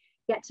country,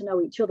 get to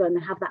know each other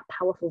and have that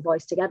powerful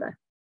voice together.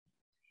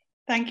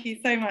 Thank you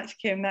so much,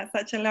 Kim. That's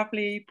such a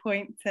lovely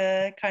point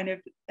to kind of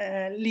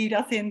lead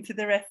us into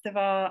the rest of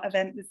our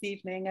event this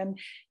evening. And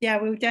yeah,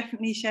 we'll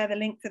definitely share the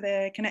link to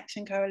the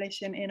Connection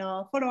Coalition in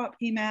our follow-up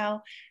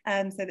email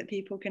so that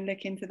people can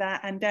look into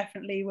that, and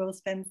definitely we'll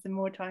spend some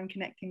more time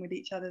connecting with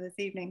each other this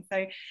evening.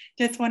 So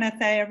just want to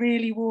say a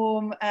really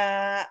warm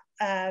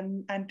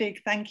and big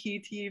thank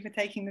you to you for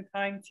taking the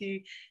time to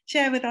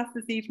share with us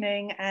this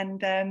evening.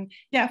 And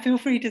yeah, feel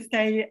free to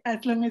stay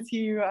as long as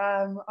you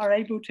are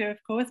able to, of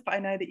course, but I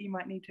know that you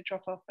might need to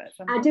drop off at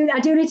some point. I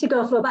do need to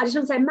go, Flo, but I just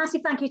want to say a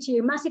massive thank you to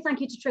you, massive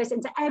thank you to Tracy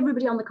and to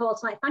everybody on the call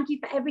tonight. Thank you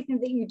for everything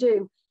that you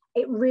do.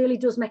 It really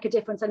does make a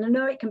difference. And I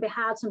know it can be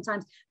hard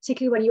sometimes,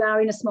 particularly when you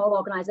are in a small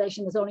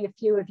organisation, there's only a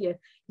few of you.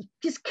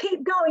 Just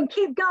keep going,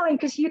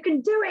 because you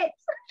can do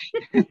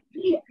it.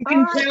 You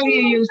can tell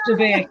you used to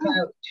be a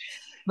coach.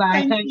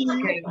 Bye, thank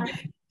you.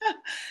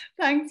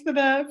 Thanks for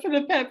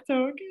the pep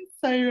talk.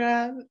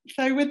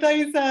 So with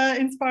those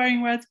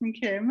inspiring words from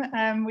Kim,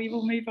 we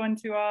will move on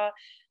to our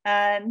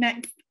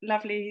next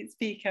lovely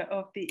speaker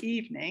of the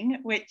evening,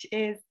 which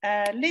is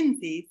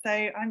Lindsay. So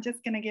I'm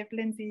just going to give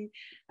Lindsay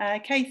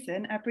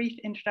Kaysen a brief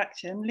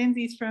introduction.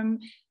 Lindsay's from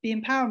the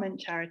Empowerment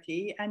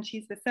Charity, and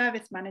she's the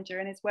service manager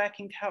and is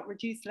working to help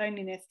reduce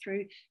loneliness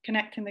through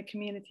connecting the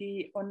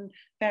community on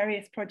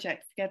various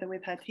projects together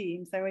with her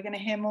team. So we're going to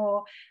hear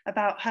more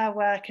about her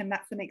work, and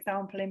that's an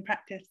example in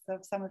practice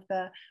of some of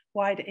the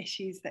wider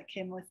issues that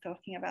Kim was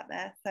talking about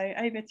there. So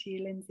over to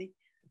you, Lindsay.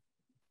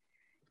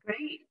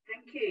 Great,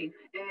 thank you.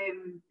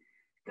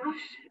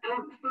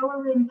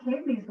 Following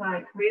Kim is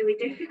like really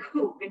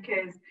difficult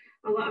because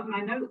a lot of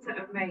my notes that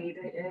I've made,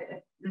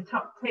 the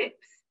top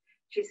tips,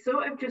 she's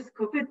sort of just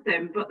covered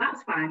them, but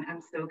that's fine,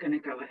 I'm still going to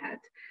go ahead.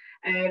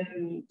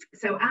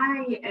 So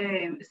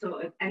I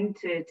sort of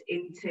entered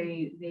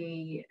into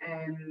the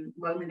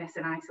loneliness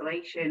and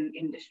isolation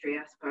industry,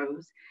 I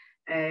suppose,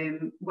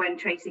 when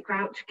Tracy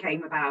Crouch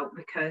came about,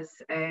 because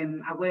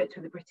I worked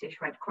with the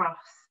British Red Cross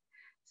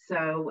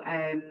So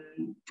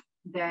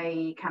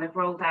they kind of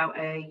rolled out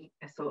a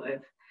sort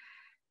of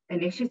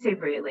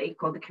initiative really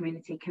called the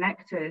Community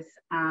Connectors,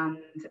 and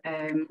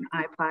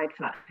I applied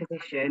for that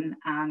position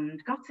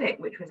and got it,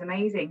 which was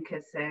amazing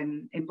because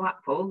in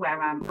Blackpool,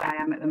 where I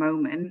am at the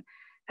moment,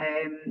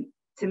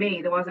 to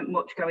me there wasn't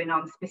much going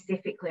on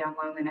specifically on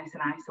loneliness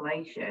and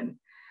isolation.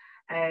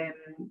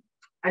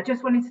 I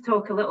just wanted to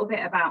talk a little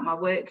bit about my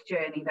work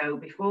journey though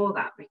before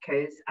that,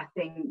 because I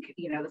think,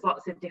 you know, there's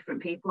lots of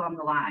different people on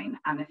the line,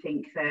 and I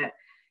think that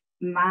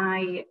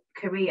my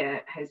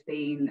career has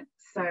been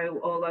so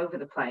all over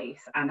the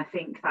place, and I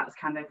think that's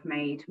kind of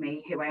made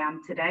me who I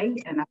am today,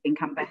 and I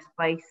think I'm best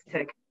placed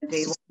to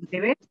do what I'm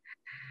doing.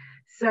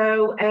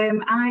 So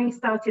I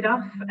started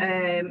off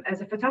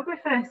as a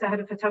photographer. So I had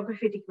a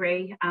photography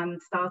degree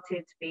and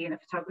started being a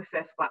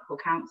photographer for Blackpool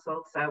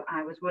Council. So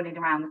I was running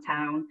around the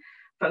town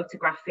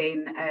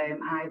photographing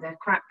either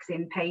cracks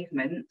in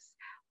pavements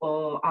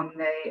or on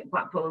the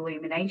Blackpool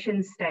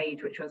illumination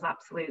stage, which was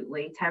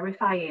absolutely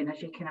terrifying,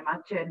 as you can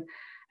imagine.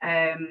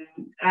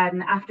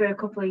 And after a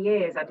couple of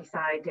years, I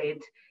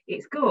decided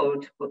it's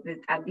good, but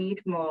I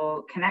need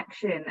more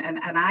connection.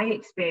 And I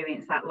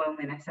experienced that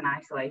loneliness and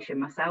isolation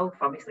myself.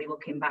 Obviously,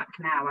 looking back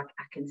now, I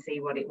can see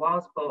what it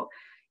was. But,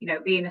 you know,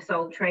 being a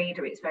sole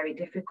trader, it's very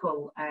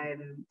difficult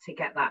to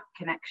get that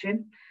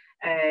connection.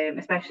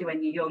 Especially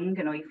when you're young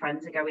and all your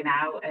friends are going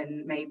out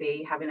and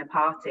maybe having a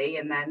party,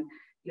 and then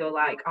you're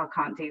like, oh, I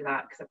can't do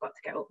that because I've got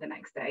to get up the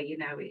next day. You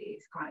know,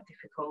 it's quite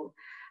difficult.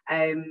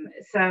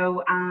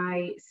 So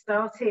I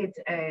started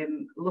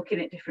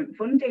looking at different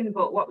funding.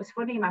 But what was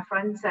funny, my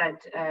friend said,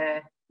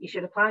 you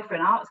should apply for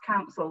an Arts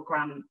Council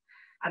grant.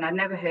 And I'd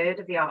never heard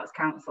of the Arts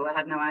Council. I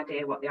had no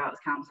idea what the Arts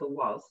Council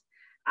was.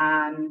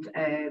 And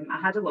I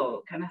had a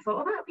look and I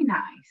thought, oh, that'd be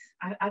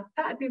nice.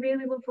 That'd be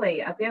really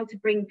lovely. I'd be able to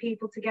bring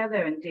people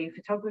together and do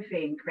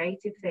photography and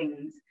creative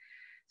things.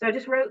 So I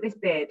just wrote this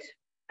bid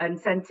and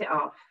sent it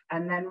off.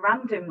 And then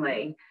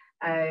randomly,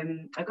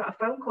 I got a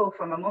phone call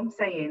from my mum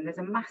saying there's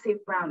a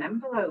massive brown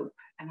envelope.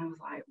 And I was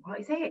like, what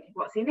is it?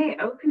 What's in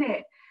it? Open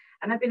it.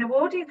 And I'd been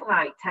awarded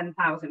like £10,000.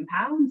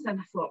 And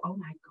I thought, oh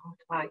my God,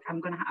 like I'm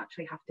going to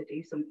actually have to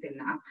do something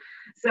now.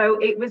 So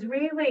it was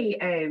really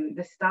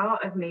the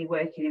start of me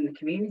working in the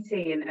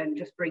community and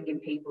just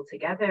bringing people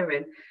together.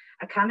 And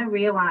I kind of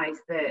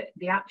realised that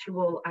the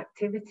actual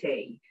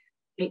activity,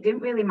 it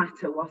didn't really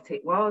matter what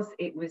it was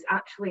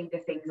actually the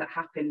things that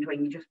happened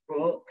when you just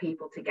brought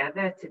people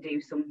together to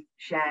do some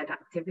shared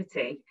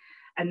activity.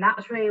 And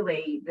that's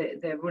really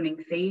the running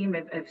theme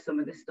of some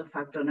of the stuff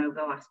I've done over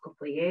the last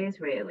couple of years,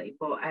 really.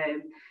 But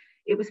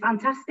it was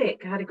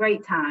fantastic. I had a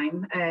great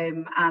time.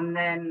 And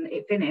then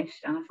it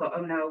finished and I thought,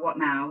 oh no, what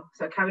now?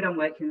 So I carried on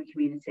working in the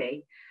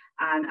community.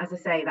 And as I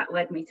say, that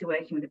led me to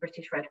working with the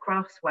British Red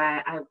Cross,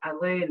 where I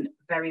learned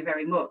very,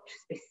 very much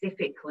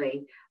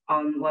specifically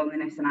on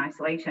loneliness and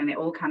isolation. It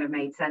all kind of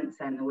made sense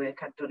then, the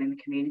work I'd done in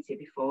the community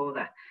before,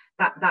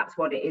 that's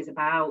what it is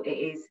about.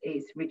 It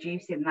is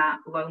reducing that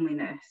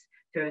loneliness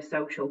through a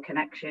social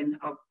connection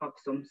of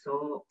some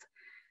sort.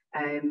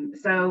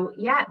 So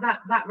yeah,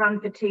 that ran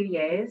for 2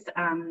 years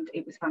and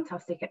it was a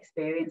fantastic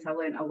experience. I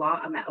learned a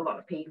lot, I met a lot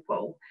of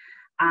people,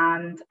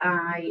 and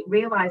I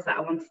realised that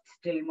I wanted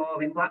to do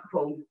more in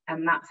Blackpool,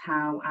 and that's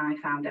how I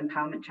found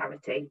Empowerment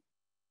Charity.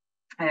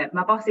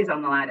 My boss is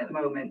on the line at the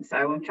moment, so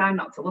I'm trying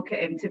not to look at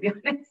him, to be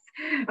honest.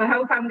 I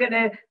hope I'm going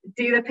to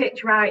do the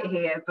pitch right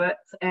here, but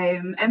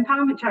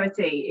Empowerment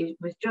Charity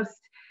was just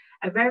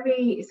a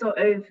very sort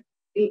of,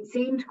 it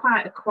seemed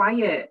quite a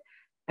quiet,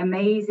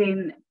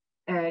 amazing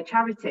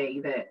charity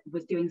that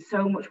was doing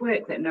so much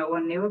work that no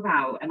one knew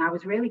about. And I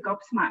was really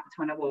gobsmacked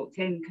when I walked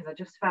in, because I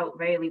just felt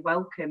really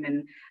welcome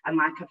and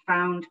like I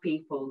found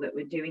people that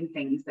were doing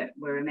things that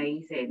were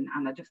amazing,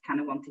 and I just kind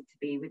of wanted to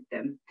be with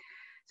them.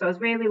 So I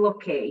was really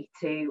lucky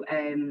to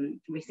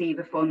receive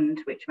a fund,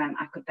 which meant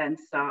I could then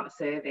start a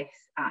service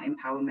at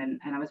Empowerment.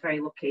 And I was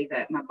very lucky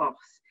that my boss,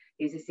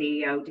 who's the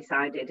CEO,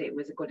 decided it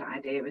was a good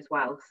idea as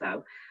well.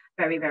 So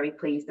very, very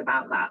pleased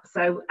about that.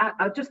 So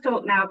I'll just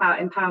talk now about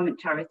Empowerment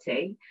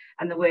Charity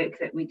and the work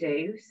that we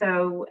do.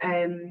 So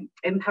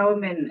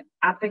Empowerment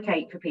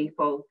advocate for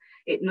people.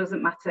 It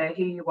doesn't matter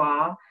who you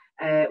are.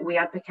 We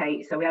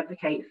advocate. So we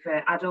advocate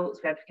for adults,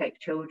 we advocate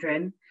for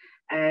children.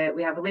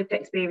 We have a lived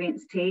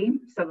experience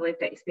team. So the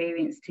lived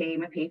experience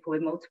team are people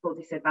with multiple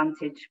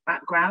disadvantaged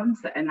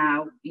backgrounds that are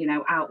now, you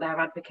know, out there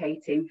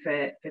advocating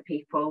for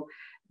people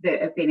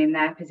that have been in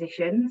their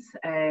positions.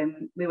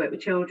 We work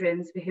with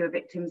children who are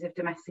victims of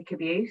domestic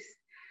abuse.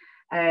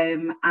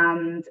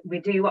 And we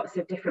do lots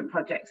of different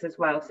projects as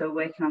well. So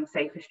we're working on the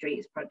Safer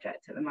Streets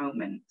project at the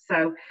moment.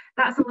 So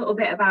that's a little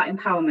bit about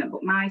empowerment,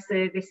 but my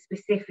service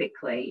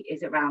specifically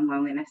is around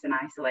loneliness and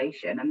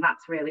isolation. And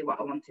that's really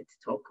what I wanted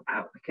to talk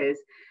about, because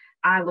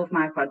I love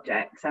my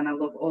projects and I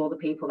love all the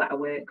people that I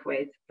work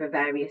with for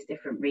various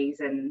different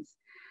reasons.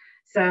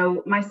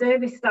 So my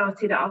service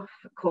started off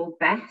called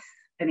Bess,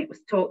 and it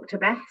was Talk to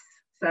Bess.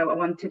 So I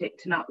wanted it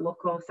to not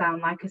look or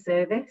sound like a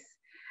service,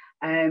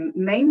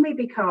 mainly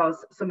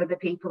because some of the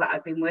people that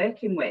I've been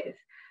working with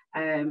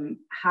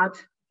had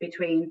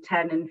between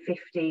 10 and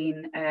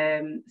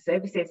 15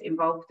 services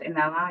involved in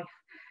their life.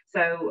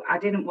 So I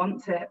didn't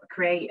want to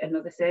create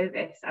another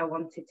service. I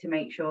wanted to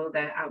make sure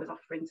that I was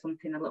offering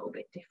something a little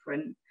bit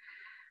different.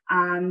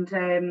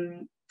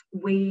 And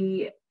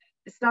we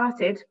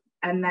started,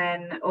 and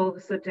then all of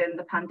a sudden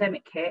the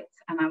pandemic hit,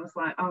 and I was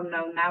like, oh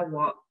no, now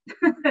what?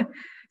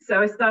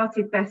 So I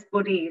started Best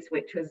Buddies,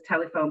 which was a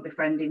telephone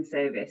befriending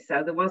service.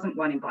 So there wasn't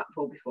one in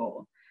Blackpool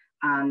before.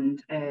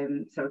 And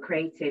so I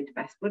created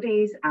Best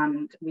Buddies,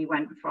 and we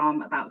went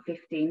from about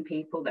 15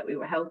 people that we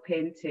were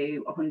helping to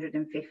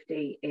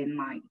 150 in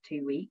like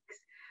 2 weeks.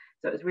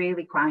 So it was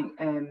really quite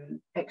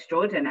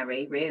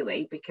extraordinary,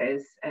 really,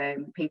 because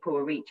people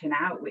were reaching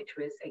out, which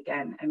was,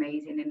 again,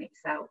 amazing in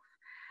itself.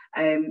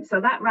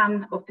 So that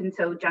ran up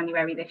until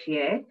January this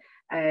year.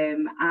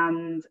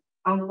 And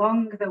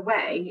along the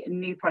way,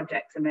 new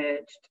projects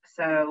emerged.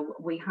 So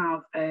we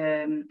have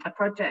a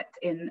project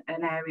in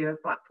an area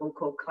of Blackpool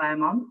called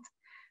Claremont,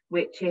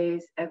 which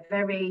is a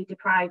very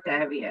deprived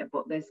area,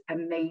 but there's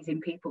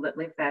amazing people that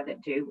live there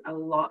that do a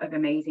lot of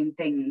amazing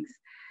things.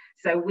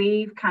 So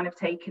we've kind of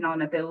taken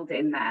on a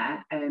building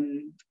there,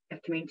 a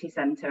community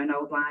centre, an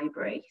old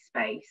library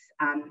space,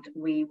 and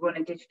we run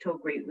a digital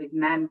group with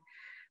men.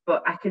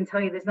 But I can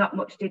tell you there's not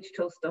much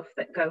digital stuff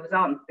that goes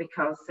on,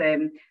 because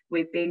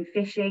we've been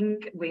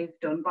fishing, we've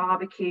done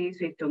barbecues,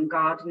 we've done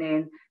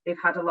gardening,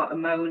 they've had a lot of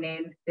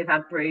moaning, they've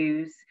had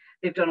brews,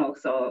 they've done all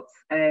sorts.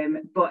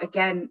 But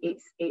again,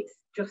 it's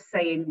just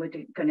saying we're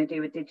going to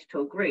do a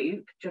digital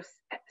group just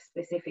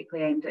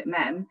specifically aimed at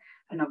men.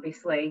 And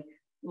obviously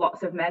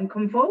lots of men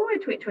come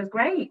forward, which was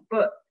great.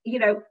 But, you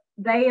know,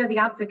 they are the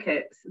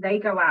advocates. They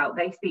go out,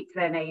 they speak to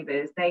their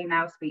neighbours, they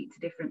now speak to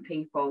different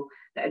people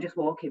that are just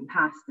walking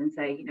past and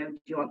say, you know, do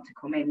you want to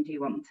come in? Do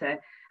you want to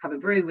have a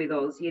brew with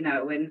us? You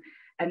know,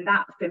 and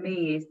that for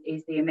me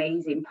is the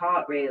amazing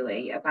part,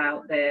 really,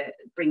 about the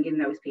bringing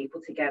those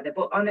people together,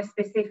 but on a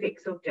specific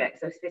subject.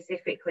 So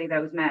specifically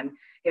those men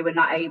who were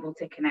not able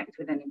to connect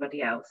with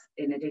anybody else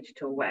in a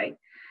digital way.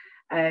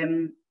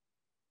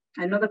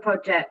 Another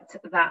project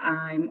that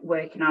I'm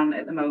working on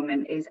at the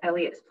moment is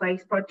Elliot's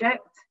Place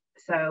project.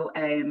 So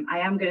I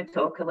am going to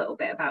talk a little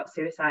bit about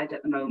suicide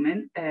at the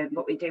moment,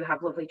 but we do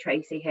have lovely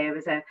Tracy here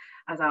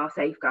as our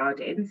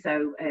safeguarding.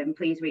 So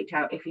please reach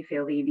out if you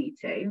feel that you need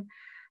to.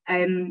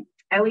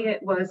 Elliot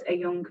was a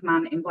young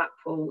man in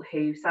Blackpool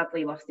who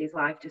sadly lost his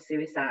life to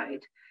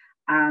suicide.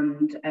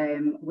 And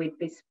we've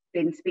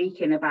been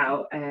speaking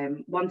about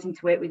wanting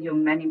to work with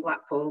young men in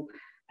Blackpool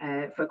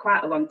for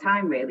quite a long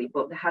time, really,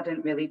 but there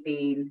hadn't really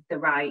been the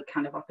right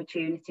kind of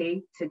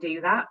opportunity to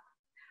do that.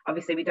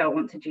 Obviously, we don't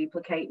want to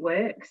duplicate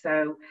work.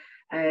 So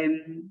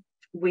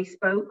we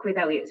spoke with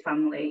Elliot's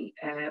family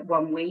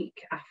 1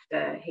 week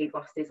after he'd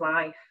lost his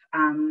life.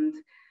 And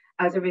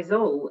as a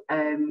result,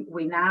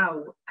 we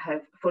now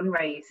have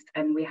fundraised,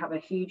 and we have a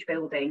huge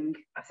building.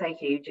 I say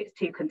huge, it's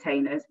 2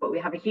 containers, but we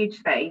have a huge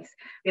space.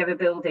 We have a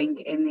building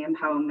in the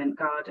Empowerment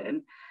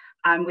Garden.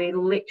 And we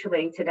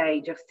literally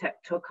today just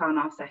took on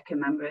our 2nd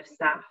member of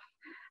staff.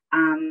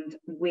 And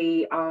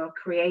we are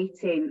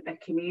creating a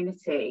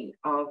community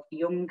of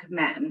young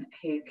men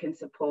who can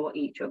support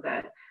each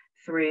other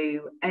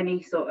through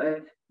any sort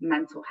of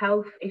mental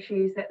health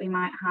issues that they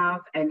might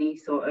have, any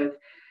sort of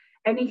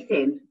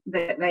anything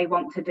that they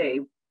want to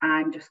do.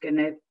 I'm just going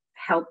to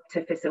help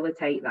to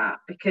facilitate that,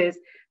 because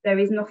there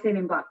is nothing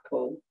in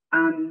Blackpool,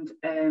 and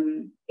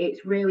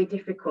it's really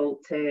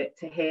difficult to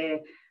hear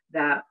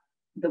that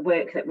the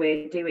work that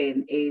we're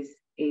doing is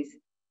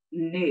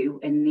new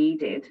and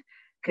needed,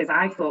 because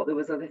I thought there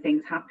was other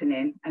things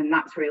happening, and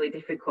that's really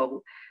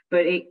difficult.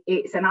 But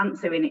it's an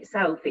answer in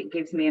itself. It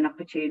gives me an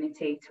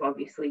opportunity to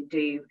obviously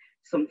do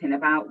something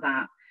about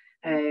that.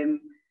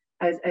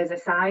 As a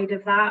side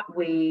of that,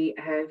 we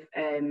have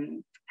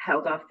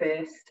held our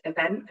first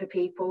event for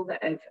people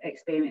that have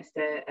experienced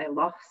a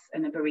loss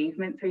and a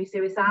bereavement through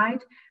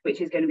suicide,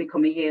 which is going to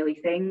become a yearly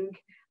thing.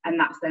 And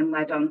that's then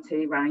led on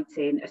to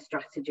writing a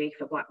strategy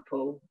for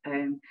Blackpool.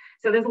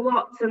 So there's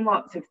lots and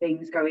lots of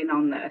things going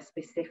on that are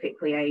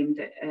specifically aimed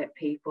at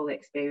people that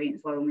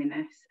experience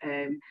loneliness.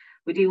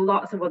 We do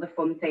lots of other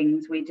fun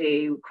things. We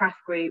do craft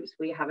groups.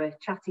 We have a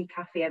chatty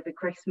cafe every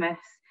Christmas.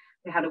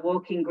 We had a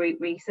walking group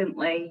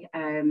recently,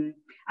 and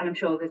I'm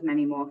sure there's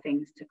many more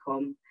things to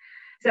come.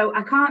 So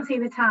I can't see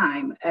the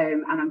time,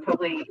 and I'm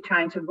probably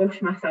trying to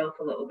rush myself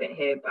a little bit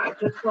here, but I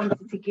just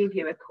wanted to give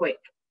you a quick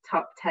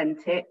top 10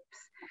 tips,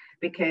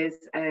 because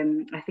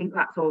I think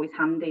that's always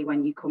handy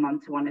when you come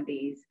onto one of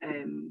these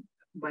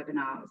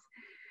webinars.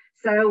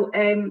 So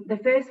the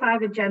first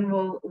 5 are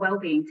general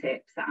wellbeing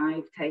tips that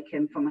I've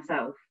taken for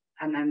myself,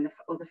 and then the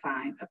other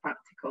 5 are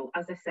practical.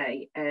 As I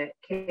say,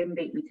 Kim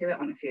beat me to it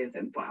on a few of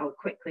them, but I'll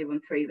quickly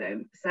run through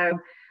them. So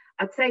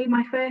I'd say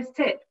my first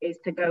tip is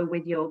to go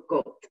with your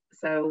gut.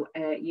 So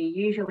you're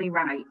usually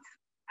right,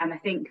 and I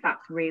think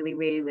that's really,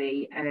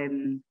 really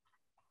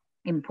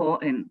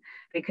important,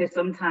 because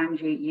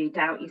sometimes you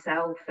doubt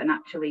yourself, and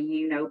actually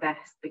you know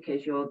best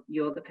because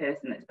you're the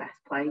person that's best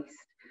placed.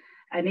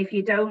 And if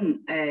you don't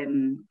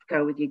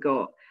go with your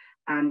gut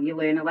and you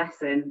learn a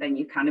lesson, then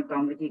you've kind of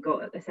gone with your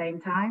gut at the same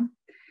time.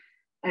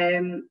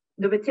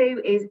 Number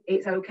 2 is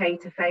it's okay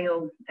to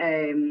fail.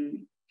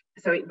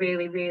 So it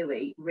really,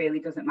 really, really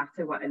doesn't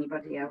matter what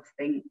anybody else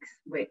thinks,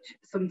 which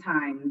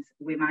sometimes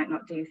we might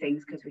not do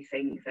things because we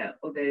think that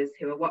others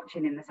who are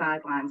watching in the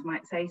sidelines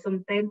might say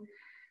something.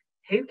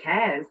 Who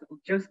cares?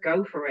 Just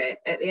go for it.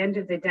 At the end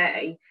of the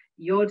day,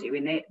 you're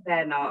doing it,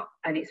 they're not,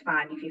 and it's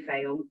fine if you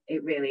fail.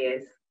 It really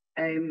is.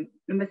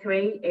 Number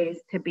 3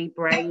 is to be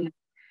brave.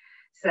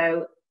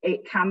 So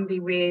it can be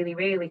really,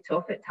 really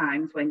tough at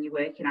times when you're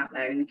working out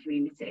there in the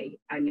community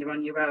and you're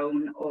on your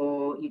own,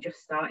 or you're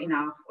just starting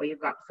off, or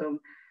you've got some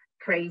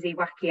crazy,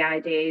 wacky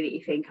idea that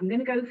you think, I'm going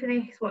to go for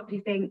this. What do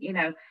you think? You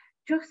know,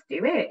 just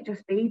do it.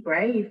 Just be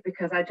brave,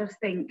 because I just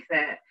think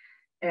that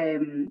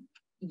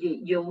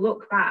you'll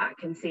look back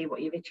and see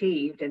what you've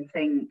achieved and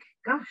think,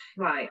 gosh,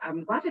 like,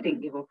 I'm glad I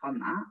didn't give up on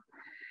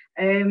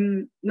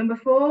that. Number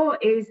 4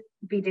 is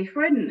be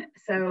different.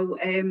 So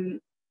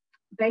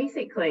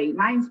basically,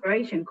 my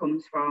inspiration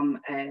comes from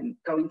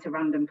going to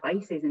random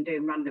places and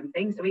doing random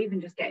things. So even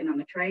just getting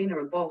on a train or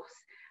a bus,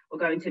 or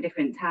going to a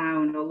different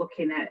town, or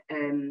looking at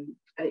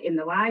in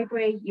the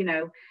library, you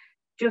know,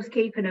 just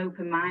keep an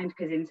open mind,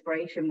 because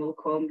inspiration will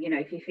come. You know,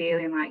 if you're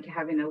feeling like you're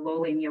having a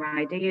lull in your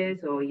ideas,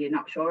 or you're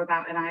not sure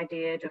about an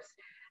idea,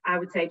 I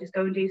would say just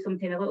go and do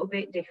something a little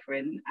bit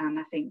different, and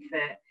I think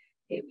that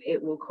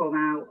it will come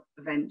out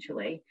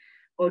eventually.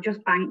 Or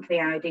just bank the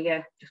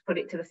idea, just put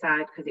it to the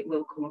side, because it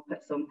will come up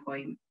at some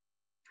point.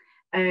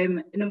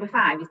 Number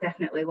 5 is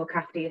definitely look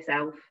after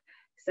yourself.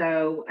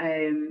 So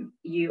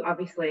you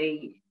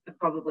obviously are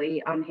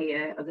probably on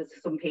here, there's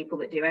some people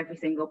that do every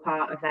single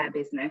part of their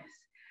business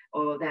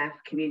or their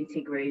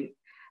community group.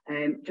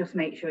 Just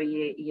make sure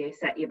you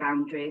set your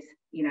boundaries,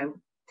 you know,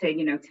 turn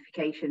your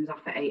notifications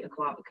off at 8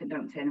 o'clock and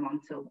don't turn them on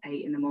till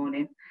 8 in the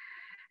morning.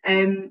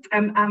 And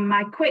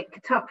my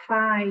quick top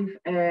 5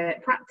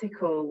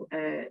 practical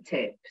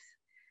tips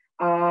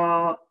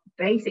are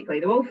basically,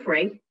 they're all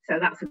free, so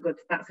that's a good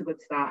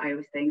start, I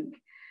always think.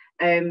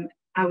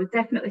 I would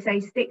definitely say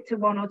stick to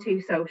 1 or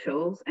 2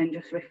 socials and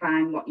just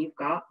refine what you've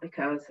got,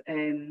 because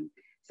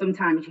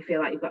sometimes you feel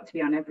like you've got to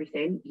be on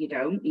everything. You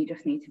don't. You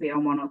just need to be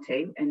on 1 or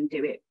 2 and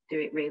do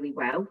it really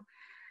well.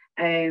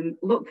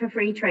 Look for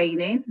free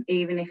training,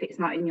 even if it's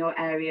not in your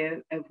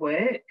area of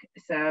work.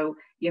 So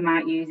you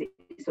might use it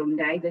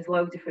someday. There's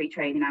loads of free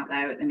training out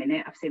there at the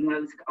minute. I've seen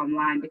loads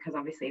online because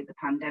obviously of the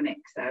pandemic.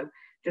 So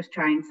just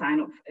try and sign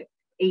up.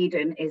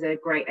 Eden is a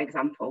great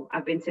example.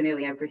 I've been to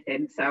nearly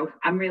everything, so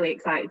I'm really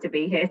excited to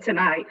be here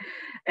tonight.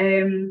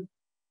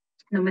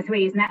 Number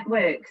 3 is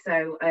network.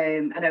 So I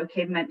know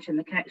Kim mentioned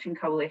the Connection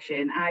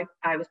Coalition.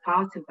 I was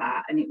part of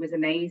that, and it was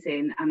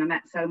amazing, and I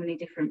met so many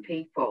different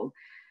people.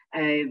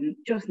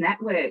 Just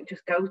network,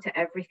 just go to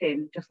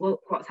everything, just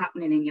look what's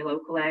happening in your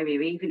local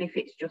area, even if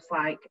it's just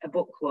like a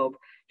book club.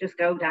 Just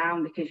go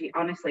down, because you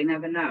honestly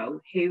never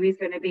know who is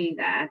going to be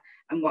there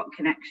and what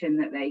connection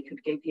that they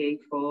could give you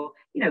for,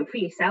 you know, for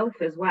yourself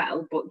as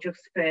well, but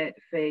just for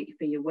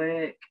your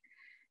work.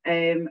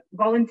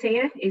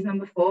 Volunteer is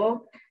number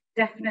 4.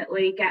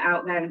 Definitely get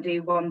out there and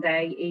do one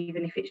day,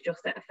 even if it's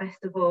just at a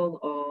festival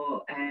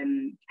or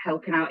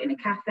helping out in a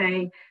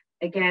cafe.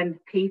 Again,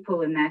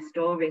 people and their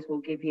stories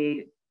will give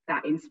you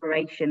that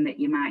inspiration that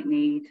you might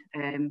need.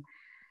 And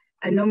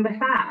number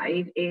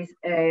 5 is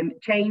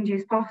change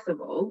is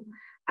possible,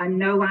 and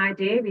no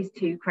idea is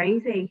too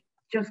crazy.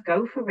 Just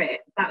go for it.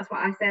 That's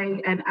what I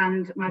say.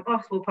 And my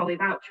boss will probably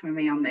vouch for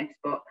me on this,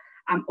 but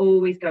I'm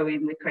always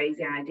going with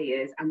crazy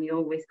ideas, and they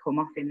always come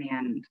off in the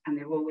end, and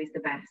they're always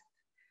the best.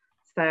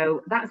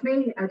 So that's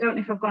me. I don't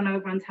know if I've gone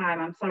over on time.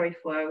 I'm sorry,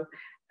 Flo.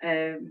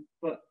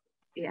 But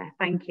yeah,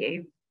 thank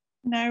you.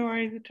 No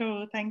worries at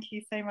all. Thank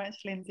you so much,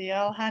 Lindsay.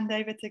 I'll hand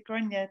over to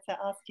Grania to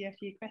ask you a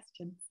few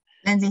questions.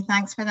 Lindsay,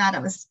 thanks for that.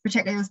 It was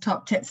particularly those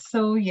top tips,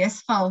 so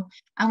useful.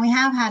 And we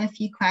have had a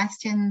few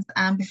questions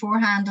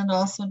beforehand and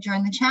also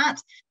during the chat.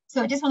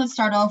 So I just want to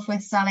start off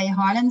with Sally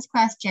Harlan's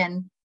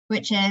question,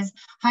 which is,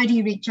 how do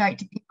you reach out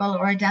to people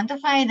or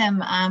identify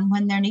them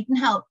when they're needing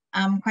help?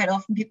 Quite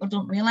often people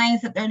don't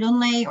realise that they're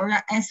lonely or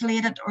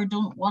isolated, or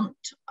don't want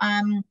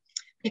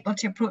people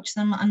to approach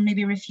them and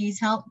maybe refuse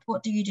help.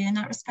 What do you do in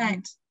that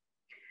respect?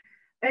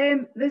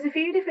 There's a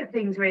few different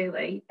things,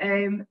 really.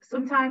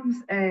 Sometimes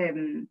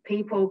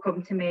people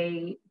come to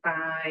me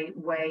by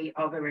way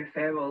of a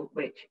referral,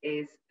 which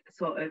is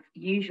sort of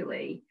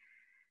usually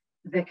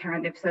the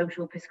kind of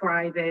social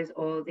prescribers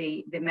or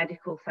the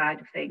medical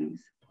side of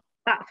things.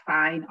 That's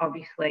fine,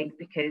 obviously,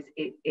 because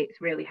it's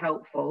really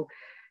helpful.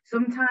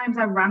 Sometimes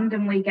I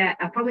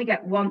probably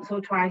get once or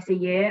twice a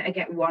year, I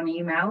get 1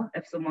 email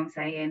of someone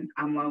saying,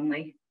 I'm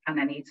lonely and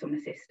I need some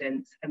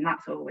assistance. And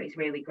that's always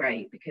really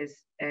great, because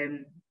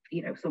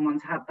you know,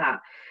 someone's had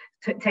that,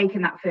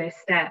 taken that first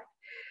step.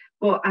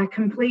 But I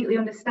completely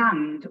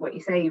understand what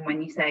you're saying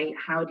when you say,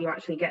 how do you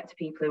actually get to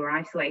people who are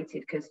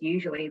isolated? Because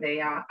usually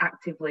they are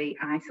actively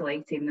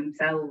isolating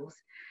themselves.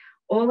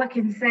 All I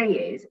can say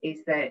is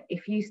that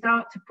if you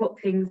start to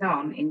put things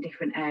on in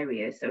different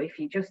areas, so if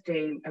you just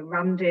do a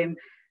random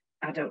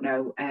I don't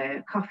know,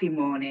 coffee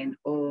morning,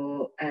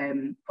 or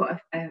put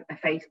a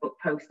Facebook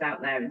post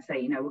out there and say,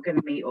 you know, we're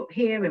going to meet up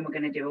here and we're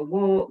going to do a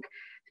walk,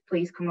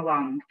 please come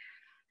along.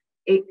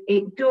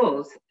 It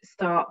does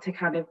start to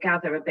kind of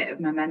gather a bit of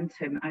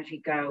momentum as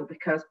you go,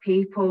 because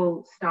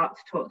people start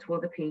to talk to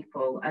other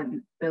people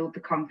and build the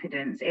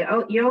confidence.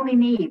 You only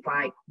need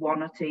like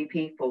 1 or 2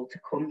 people to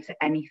come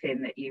to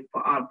anything that you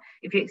put on.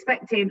 If you're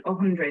expecting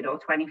 100 or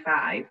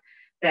 25,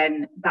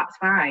 then that's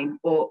fine.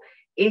 But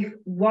if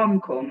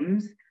 1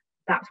 comes,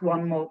 that's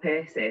 1 more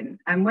person.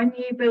 And when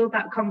you build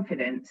that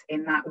confidence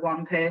in that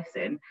 1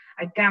 person,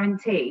 I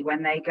guarantee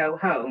when they go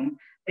home,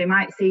 they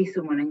might see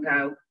someone and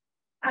go,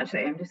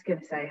 actually, I'm just going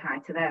to say hi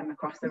to them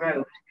across the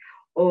road.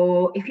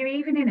 Or if you're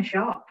even in a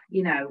shop,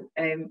 you know,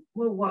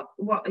 well,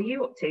 what are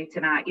you up to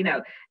tonight? You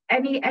know,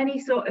 any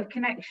sort of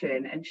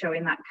connection and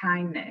showing that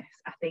kindness,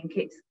 I think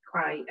it's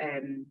quite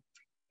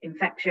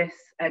infectious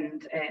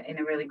and in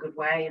a really good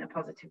way, in a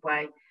positive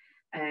way.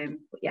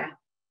 But yeah.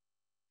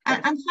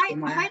 And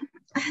how,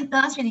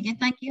 that's really good,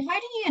 thank you. How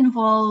do you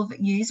involve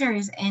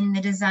users in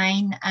the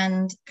design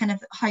and kind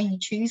of how you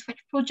choose which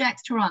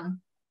projects to run?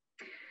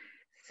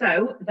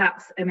 So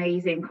that's an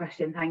amazing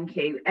question, thank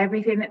you.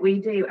 Everything that we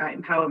do at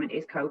Empowerment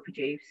is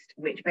co-produced,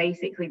 which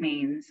basically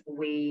means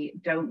we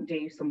don't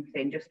do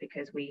something just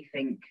because we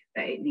think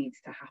that it needs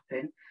to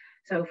happen.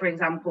 So for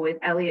example, with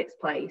Elliot's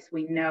Place,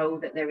 we know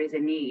that there is a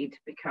need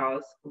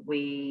because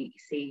we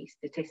see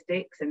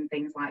statistics and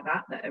things like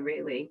that that are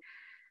really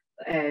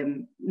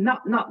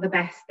not the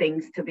best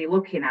things to be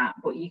looking at,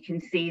 but you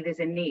can see there's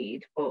a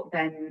need. But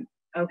then,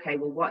 okay,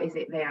 well, what is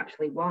it they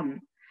actually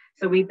want?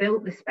 So we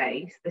built the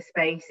space. The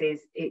space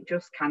it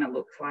just kind of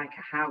looks like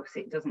a house.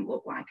 It doesn't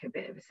look like a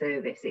bit of a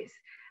service. It's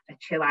a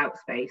chill out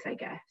space, I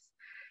guess.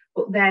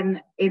 But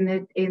then in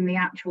the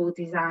actual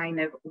design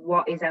of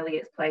what is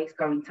Elliot's Place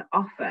going to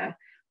offer,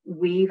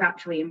 we've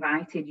actually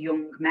invited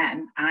young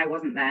men. I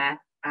wasn't there.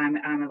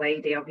 I'm a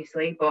lady,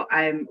 obviously, but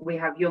we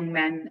have young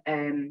men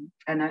and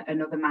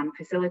another man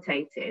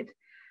facilitated.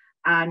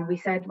 And we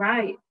said,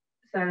 right,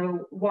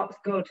 so what's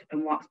good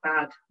and what's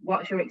bad?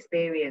 What's your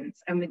experience?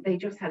 And they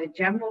just had a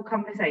general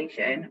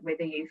conversation with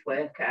a youth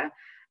worker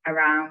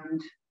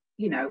around,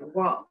 you know,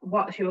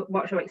 what's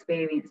your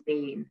experience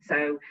been?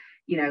 So,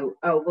 you know,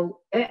 oh,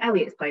 well, at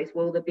Elliot's Place,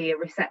 will there be a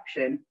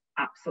reception?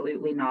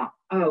 Absolutely not.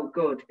 Oh,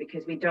 good,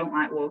 because we don't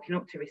like walking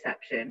up to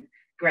reception.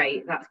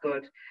 Great, that's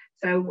good.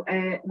 So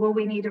will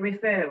we need a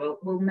referral?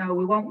 Well, no,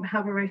 we won't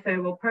have a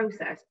referral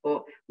process,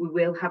 but we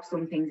will have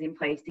some things in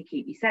place to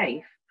keep you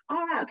safe.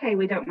 All right, okay,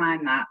 we don't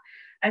mind that.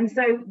 And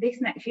so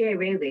this next year,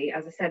 really,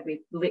 as I said,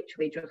 we've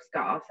literally just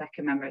got our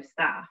 2nd member of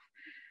staff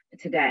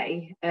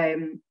today.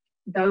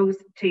 Those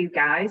 2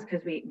 guys,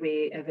 because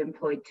we have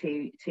employed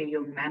two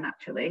young men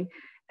actually,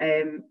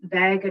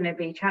 they're going to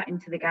be chatting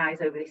to the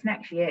guys over this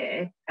next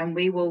year, and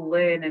we will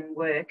learn and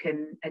work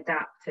and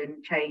adapt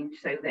and change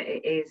so that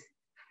it is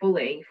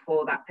fully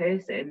for that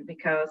person,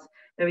 because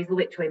there is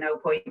literally no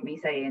point in me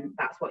saying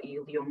that's what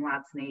you young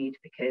lads need,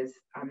 because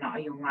I'm not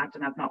a young lad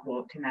and I've not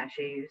walked in their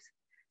shoes.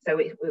 So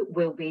it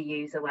will be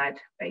user-led,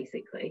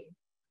 basically.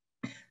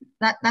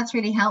 That's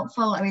really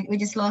helpful. We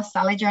just lost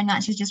Sally during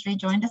that. She's just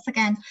rejoined us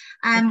again.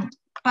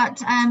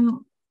 But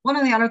one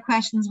of the other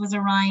questions was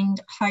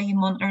around how you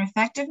monitor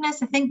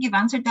effectiveness. I think you've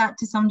answered that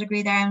to some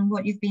degree there, and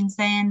what you've been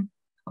saying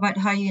about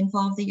how you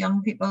involve the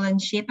young people in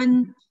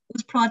shaping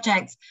those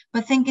projects.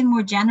 But thinking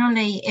more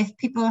generally, if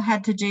people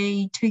had to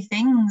do 2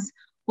 things,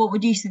 what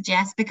would you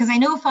suggest? Because I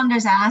know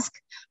funders ask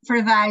for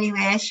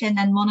evaluation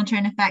and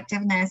monitoring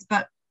effectiveness,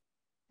 but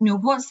you know,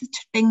 what's the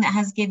thing that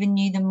has given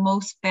you the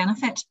most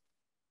benefit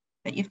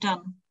that you've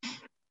done?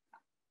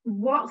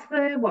 What's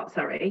the what?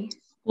 Sorry.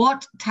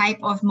 What type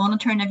of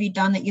monitoring have you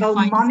done that you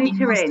found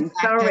monitoring?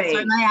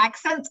 Sorry, my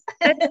accent.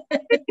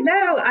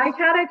 No, I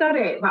kind of got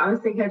it, but I was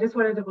thinking I just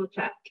want to double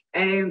check.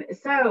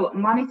 So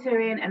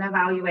monitoring and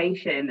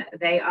evaluation,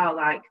 they are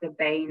like the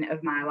bane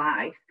of my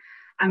life.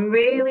 I'm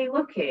really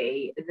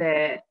lucky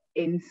that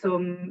in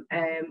some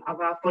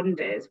of our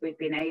funders, we've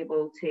been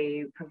able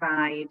to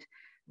provide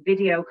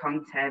video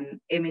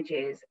content,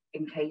 images,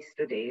 and case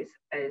studies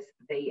as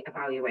the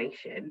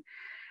evaluation.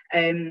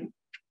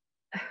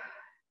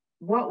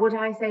 What would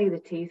I say the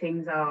 2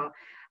 things are?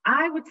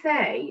 I would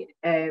say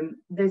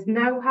there's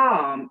no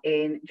harm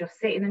in just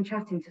sitting and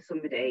chatting to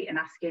somebody and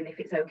asking if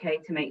it's okay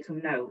to make some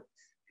notes,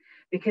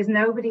 because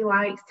nobody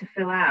likes to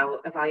fill out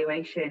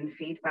evaluation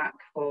feedback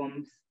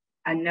forms,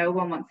 and no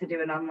one wants to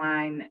do an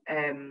online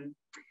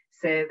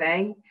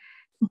survey.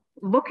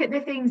 Look at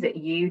the things that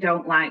you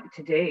don't like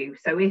to do.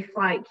 So if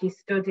like you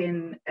stood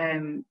in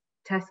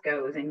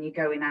Tesco's and you're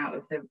going out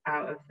of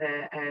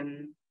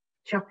the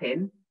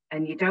shopping,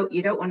 and you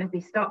don't want to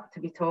be stopped to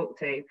be talked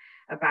to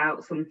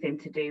about something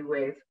to do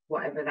with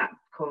whatever that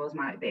cause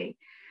might be,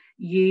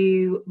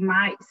 you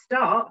might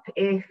stop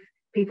if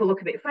people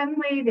look a bit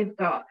friendly. They've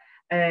got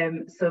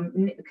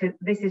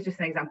this is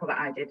just an example that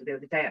I did the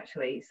other day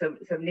actually, some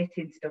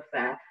knitting stuff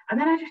there, and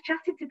then I just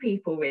chatted to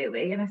people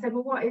really, and I said,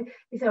 well, what is?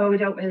 He said, oh, we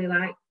don't really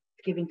like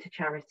giving to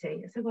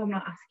charity. I said, well, I'm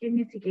not asking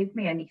you to give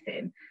me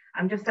anything,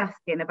 I'm just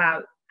asking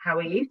about how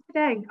are you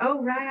today?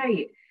 Oh,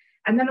 right.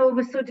 And then all of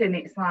a sudden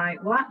it's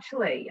like, well,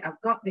 actually,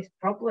 I've got this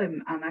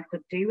problem and I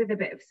could do with a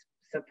bit of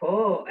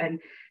support. And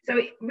so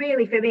it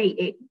really, for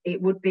me,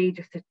 it would be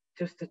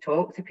just to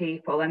talk to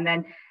people. And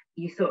then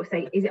you sort of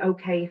say, is it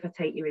okay if I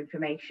take your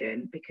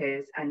information?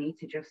 Because I need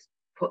to just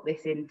put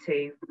this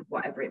into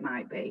whatever it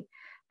might be.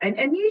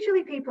 And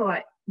usually people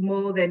are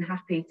more than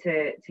happy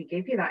to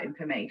give you that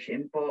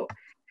information. But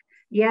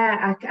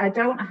yeah, I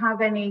don't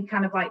have any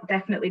kind of like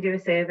definitely do a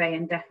survey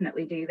and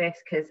definitely do this,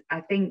 because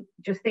I think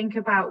just think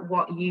about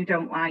what you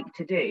don't like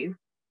to do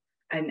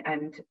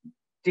and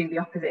do the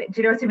opposite.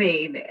 Do you know what I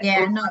mean?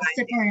 Yeah, no,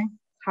 super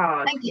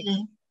hard. Thank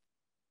you.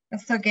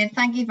 That's so good.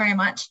 Thank you very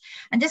much.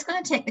 I'm just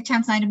going to take the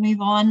chance now to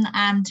move on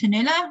to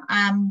Nuala,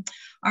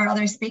 our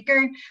other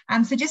speaker.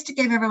 So just to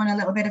give everyone a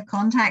little bit of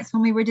context,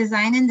 when we were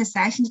designing the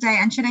session today,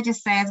 and should I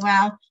just say as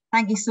well,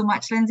 thank you so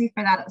much, Lindsay,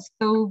 for that. It was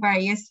so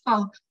very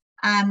useful.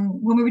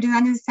 When we were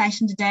designing the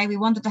session today, we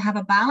wanted to have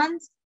a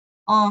balance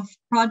of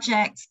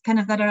projects kind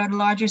of that are at a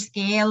larger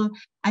scale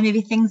and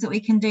maybe things that we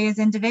can do as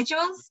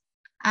individuals.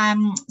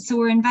 So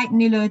we're inviting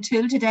Nuala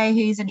O'Toole today,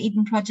 who's an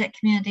Eden Project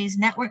Communities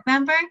Network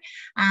member.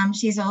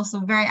 She's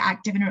also very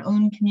active in her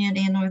own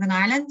community in Northern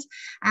Ireland.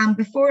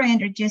 Before I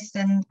introduce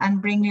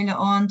and bring Nuala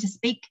on to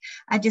speak,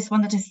 I just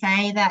wanted to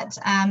say that,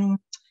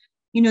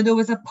 you know, there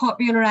was a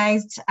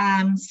popularised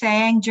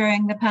saying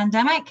during the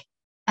pandemic,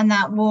 and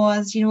that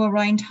was, you know,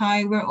 around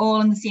how we're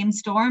all in the same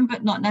storm,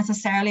 but not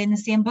necessarily in the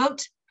same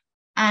boat.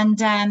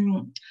 And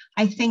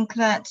I think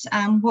that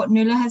what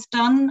Nuala has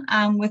done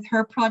with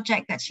her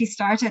project that she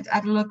started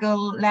at a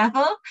local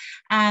level,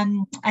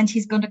 and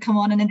she's going to come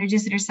on and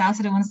introduce it herself,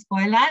 so I don't want to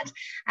spoil that,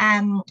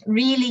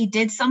 really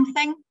did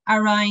something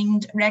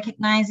around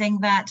recognising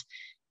that,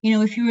 you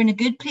know, if you were in a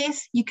good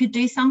place, you could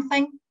do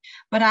something.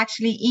 But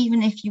actually,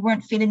 even if you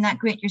weren't feeling that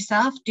great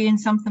yourself, doing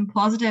something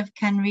positive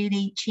can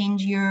really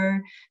change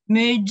your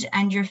mood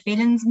and your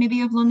feelings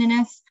maybe of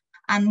loneliness,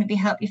 and maybe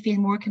help you feel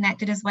more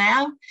connected as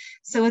well.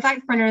 So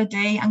without further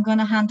ado, I'm going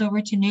to hand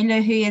over to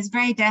Nuala, who is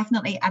very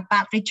definitely a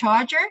battery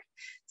charger,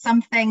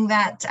 something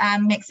that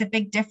makes a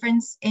big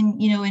difference in,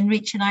 you know, in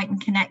reaching out and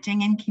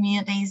connecting in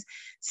communities.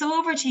 So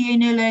over to you,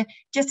 Nuala,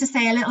 just to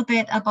say a little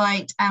bit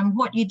about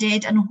what you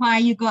did and why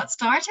you got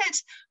started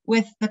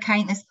with the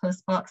Kindness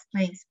Postbox,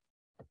 please.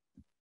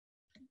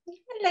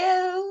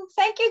 Hello,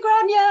 thank you,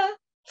 Grania.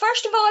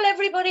 First of all,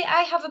 everybody,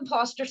 I have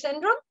imposter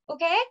syndrome,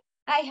 okay?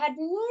 I had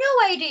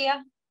no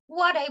idea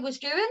what I was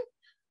doing,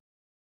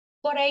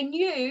 but I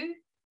knew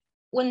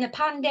when the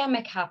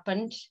pandemic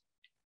happened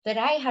that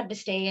I had to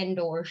stay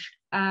indoors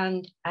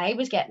and I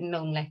was getting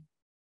lonely.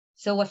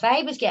 So if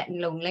I was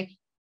getting lonely,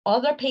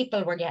 other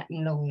people were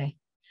getting lonely.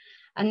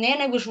 And then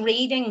I was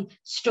reading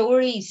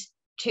stories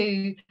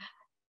to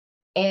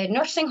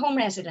nursing home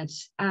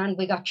residents, and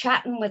we got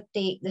chatting with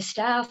the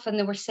staff, and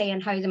they were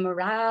saying how the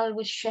morale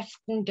was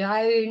shifting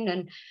down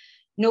and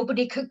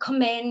nobody could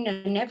come in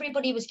and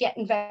everybody was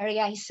getting very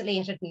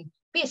isolated, and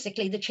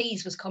basically the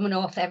cheese was coming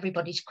off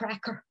everybody's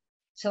cracker.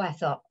 So I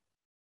thought,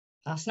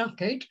 that's not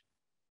good.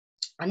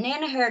 And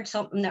then I heard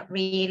something that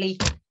really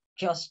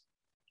just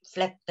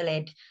flipped the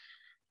lid,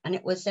 and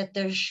it was that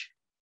there's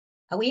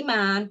a wee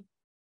man,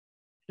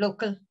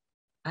 local,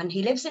 and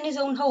he lives in his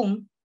own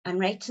home and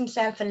writes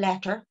himself a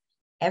letter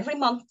every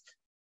month,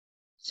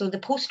 so the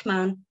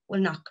postman will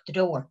knock the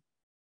door.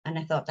 And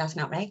I thought, that's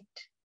not right.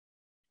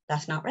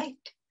 That's not right.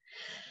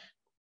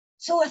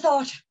 So I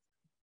thought,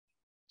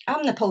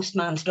 I'm the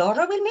postman's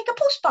daughter, we'll make a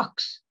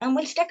postbox and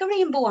we'll stick a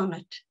rainbow on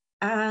it.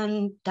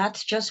 And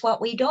that's just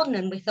what we done.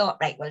 And we thought,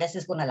 right, well, this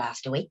is going to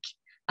last a week.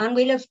 And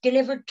we'll have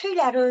delivered 2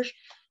 letters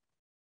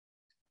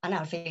and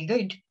I'll feel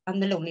good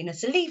and the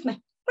loneliness will leave me.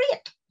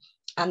 Great.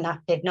 And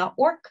that did not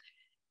work,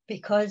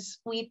 because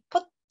we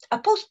put a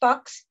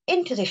postbox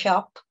into the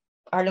shop,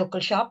 our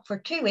local shop, for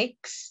 2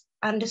 weeks,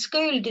 and the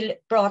school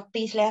brought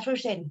these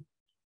letters in.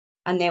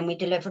 And then we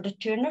delivered it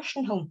to a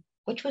nursing home,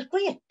 which was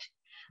great.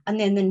 And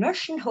then the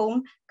nursing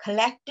home,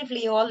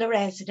 collectively, all the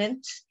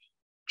residents,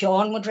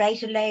 John would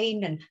write a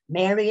line and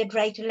Mary would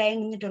write a line,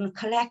 and they'd done a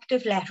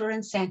collective letter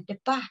and sent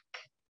it back,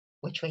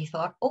 which we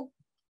thought, oh,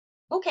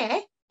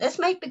 okay, this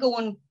might be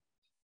going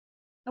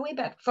a wee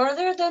bit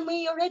further than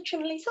we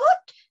originally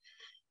thought.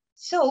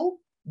 So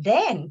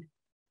then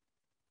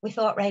we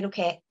thought, right,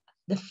 okay,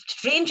 the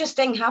strangest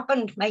thing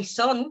happened. My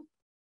son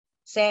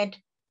said,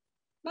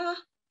 Ma,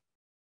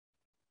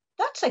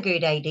 that's a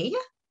good idea.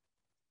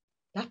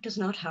 That does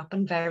not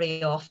happen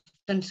very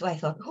often. So I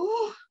thought,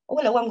 oh,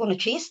 well, I'm going to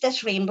chase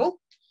this rainbow.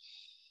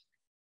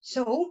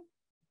 So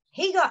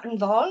he got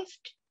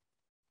involved.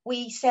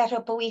 We set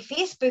up a wee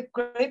Facebook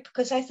group,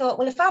 because I thought,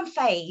 well, if I'm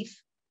 5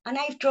 and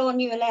I've drawn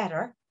you a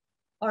letter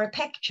or a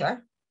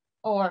picture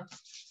or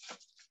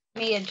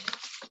made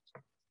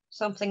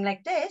something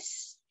like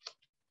this,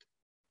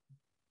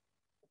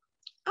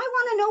 I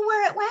want to know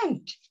where it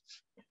went.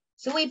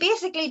 So we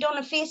basically done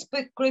a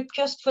Facebook group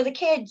just for the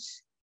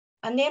kids.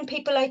 And then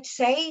people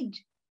outside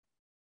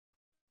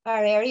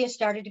our area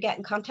started to get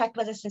in contact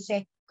with us and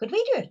say, could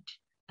we do it?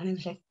 And I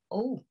was like,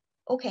 oh,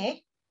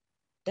 okay.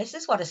 This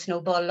is what a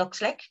snowball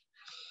looks like.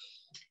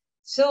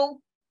 So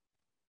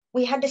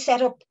we had to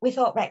set up, we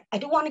thought, right, I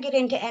don't want to get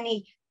into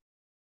any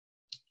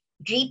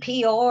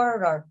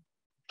GPR or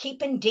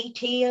keeping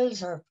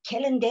details or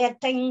killing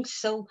dead things.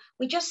 So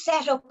we just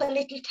set up a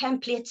little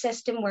template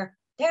system where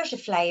there's a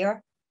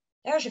flyer,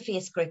 there's a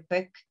Facebook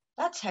book.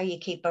 That's how you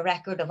keep a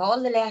record of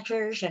all the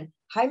letters and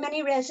how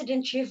many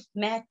residents you've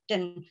met.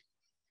 And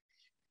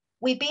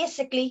we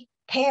basically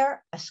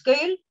pair a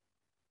school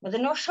with a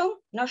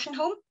nursing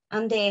home,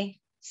 and they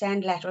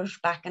send letters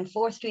back and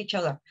forth to each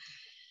other.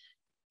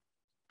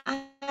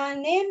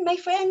 And then my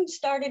friends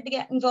started to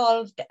get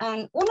involved,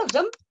 and one of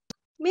them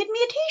made me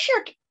a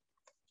t-shirt.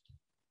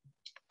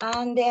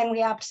 And then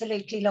we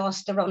absolutely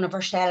lost the run of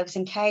ourselves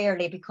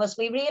entirely, because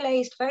we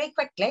realised very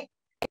quickly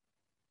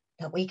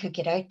that we could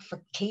get out for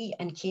tea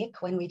and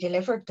cake when we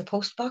delivered the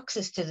post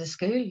boxes to the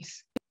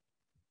schools.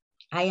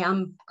 I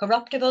am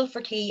corruptible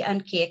for tea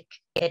and cake.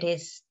 It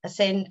is a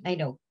sin, I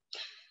know.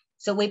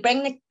 So we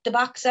bring the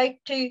box out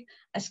to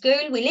a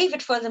school, we leave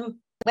it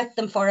with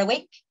them for a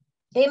week.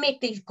 They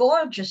make these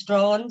gorgeous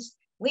drawings.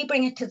 We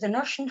bring it to the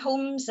nursing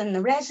homes and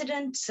the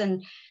residents,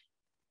 and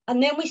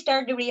then we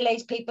started to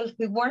realise people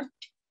who weren't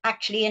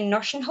actually in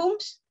nursing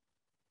homes,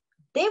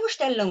 they were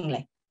still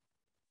lonely.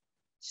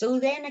 So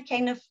then I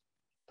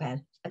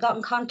got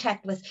in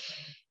contact with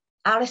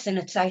Alison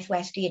at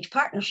Southwest Age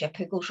Partnership,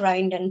 who goes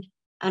round and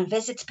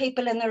visits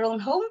people in their own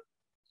home.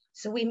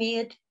 So we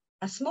made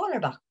a smaller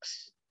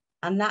box,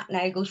 and that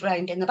now goes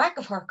round in the back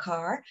of her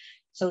car,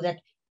 so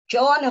that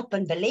John up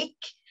in Balik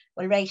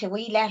will write a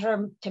wee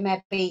letter to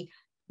maybe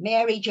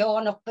Mary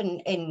John up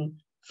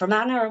in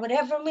Fermanagh or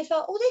whatever. And we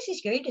thought, oh, this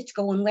is good, it's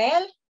going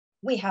well.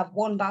 We have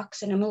one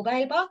box in a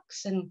mobile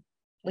box, and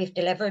we've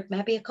delivered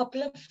maybe a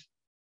couple of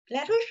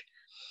letters.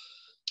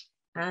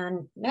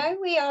 And now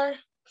we are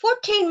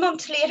 14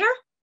 months later.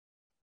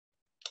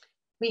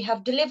 We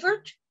have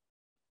delivered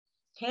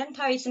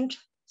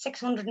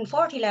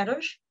 10,640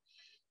 letters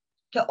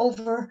to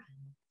over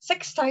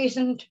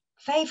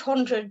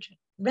 6,500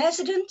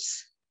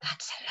 residents.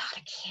 That's a lot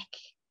of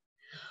cake.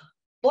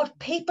 But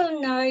people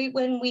now,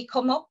 when we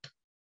come up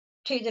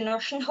to the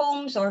nursing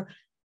homes, or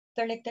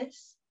they're like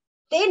this,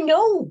 they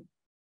know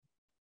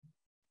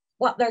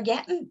what they're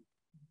getting.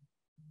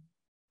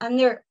 And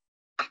they're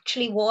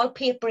actually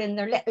wallpapering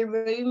their little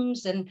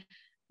rooms and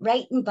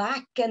writing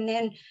back. And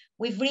then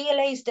we've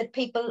realised that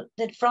people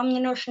that from the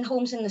nursing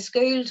homes and the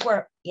schools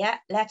were, yeah,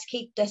 let's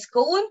keep this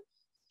going.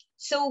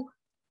 So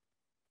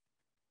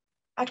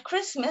at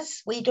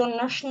Christmas, we done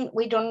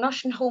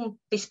nursing home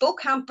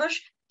bespoke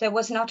hampers. There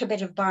was not a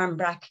bit of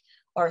barmbrack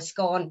or a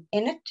scone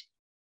in it.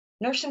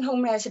 Nursing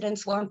home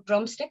residents want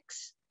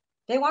drumsticks.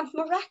 They want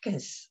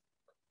maracas.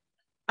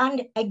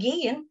 And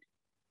again,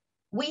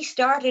 we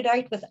started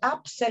out with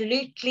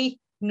absolutely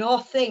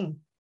nothing,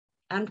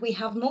 and we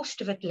have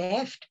most of it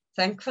left,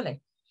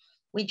 thankfully.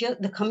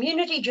 The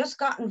community just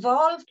got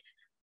involved,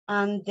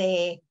 and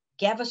they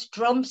gave us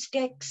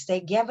drumsticks, they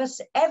gave us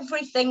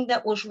everything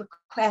that was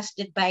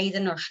requested by the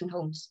nursing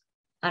homes.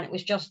 And it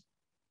was just,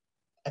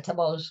 it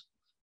was.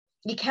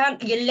 You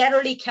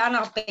literally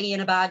cannot be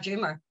in a bad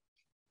humour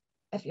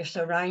if you're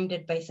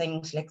surrounded by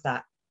things like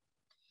that.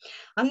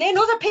 And then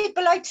other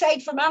people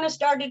outside Fermanagh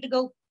started to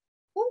go,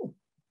 oh,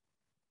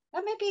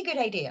 that might be a good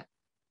idea.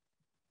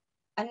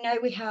 And now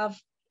we have,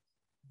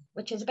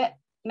 which is a bit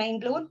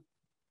mind-blowing,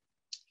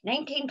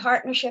 19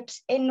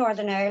 partnerships in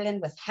Northern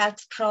Ireland with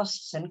health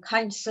trusts and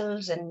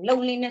councils and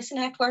loneliness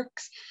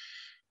networks.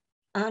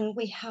 And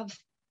we have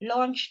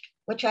launched,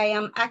 which I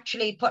am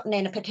actually putting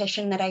in a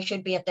petition that I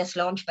should be at this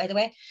launch, by the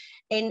way,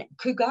 in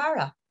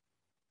Coogara,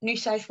 New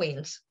South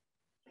Wales.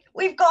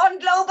 We've gone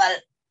global.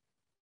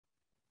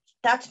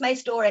 That's my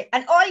story.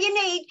 And all you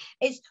need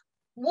is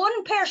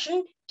one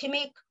person to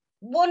make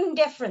one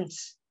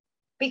difference,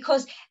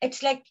 because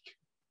it's like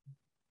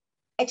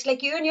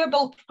you and your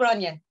boat,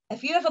 Grania.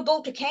 If you have a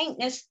boat of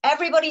kindness,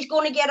 everybody's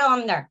going to get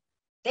on there.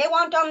 They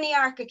want on the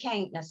ark of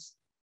kindness.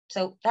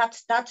 So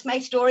that's my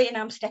story, and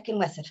I'm sticking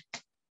with it.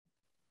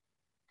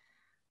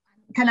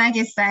 Can I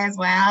just say as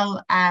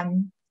well,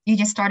 you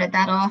just started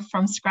that off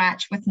from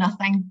scratch with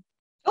nothing.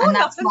 Oh, and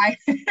that's nothing.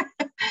 why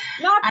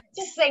Not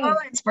just things. So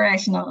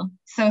inspirational.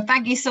 So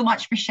thank you so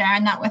much for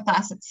sharing that with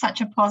us. It's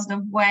such a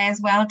positive way as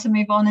well to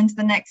move on into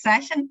the next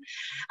session.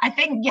 I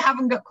think you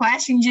haven't got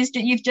questions,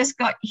 you've just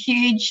got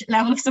huge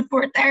level of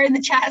support there in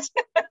the chat.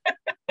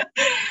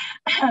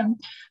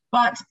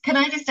 But can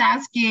I just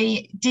ask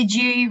you, did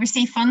you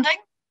receive funding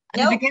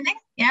at the beginning?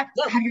 Yep.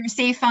 No. Have you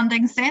received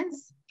funding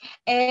since?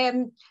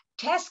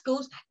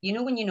 Tesco's, you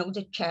know, when you know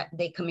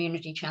the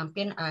community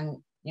champion, and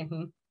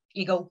you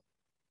go,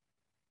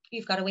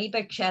 you've got a wee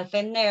bookshelf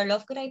in there,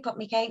 love, could I put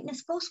my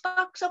kindness post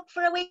box up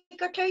for a week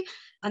or two?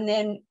 And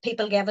then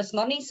people gave us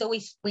money, so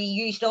we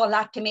used all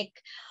that to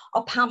make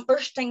up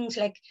hampers, things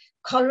like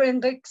colouring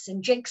books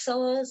and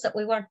jigsaws that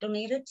we weren't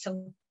donated.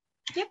 So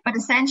yep. But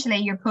essentially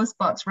your post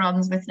box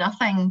runs with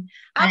nothing.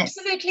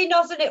 Absolutely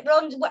nothing. It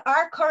runs,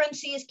 our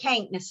currency is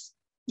kindness.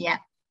 Yeah.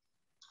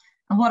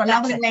 And what a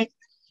lovely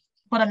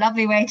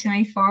way to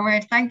move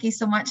forward. Thank you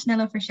so much,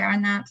 Nilla, for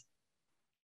sharing that.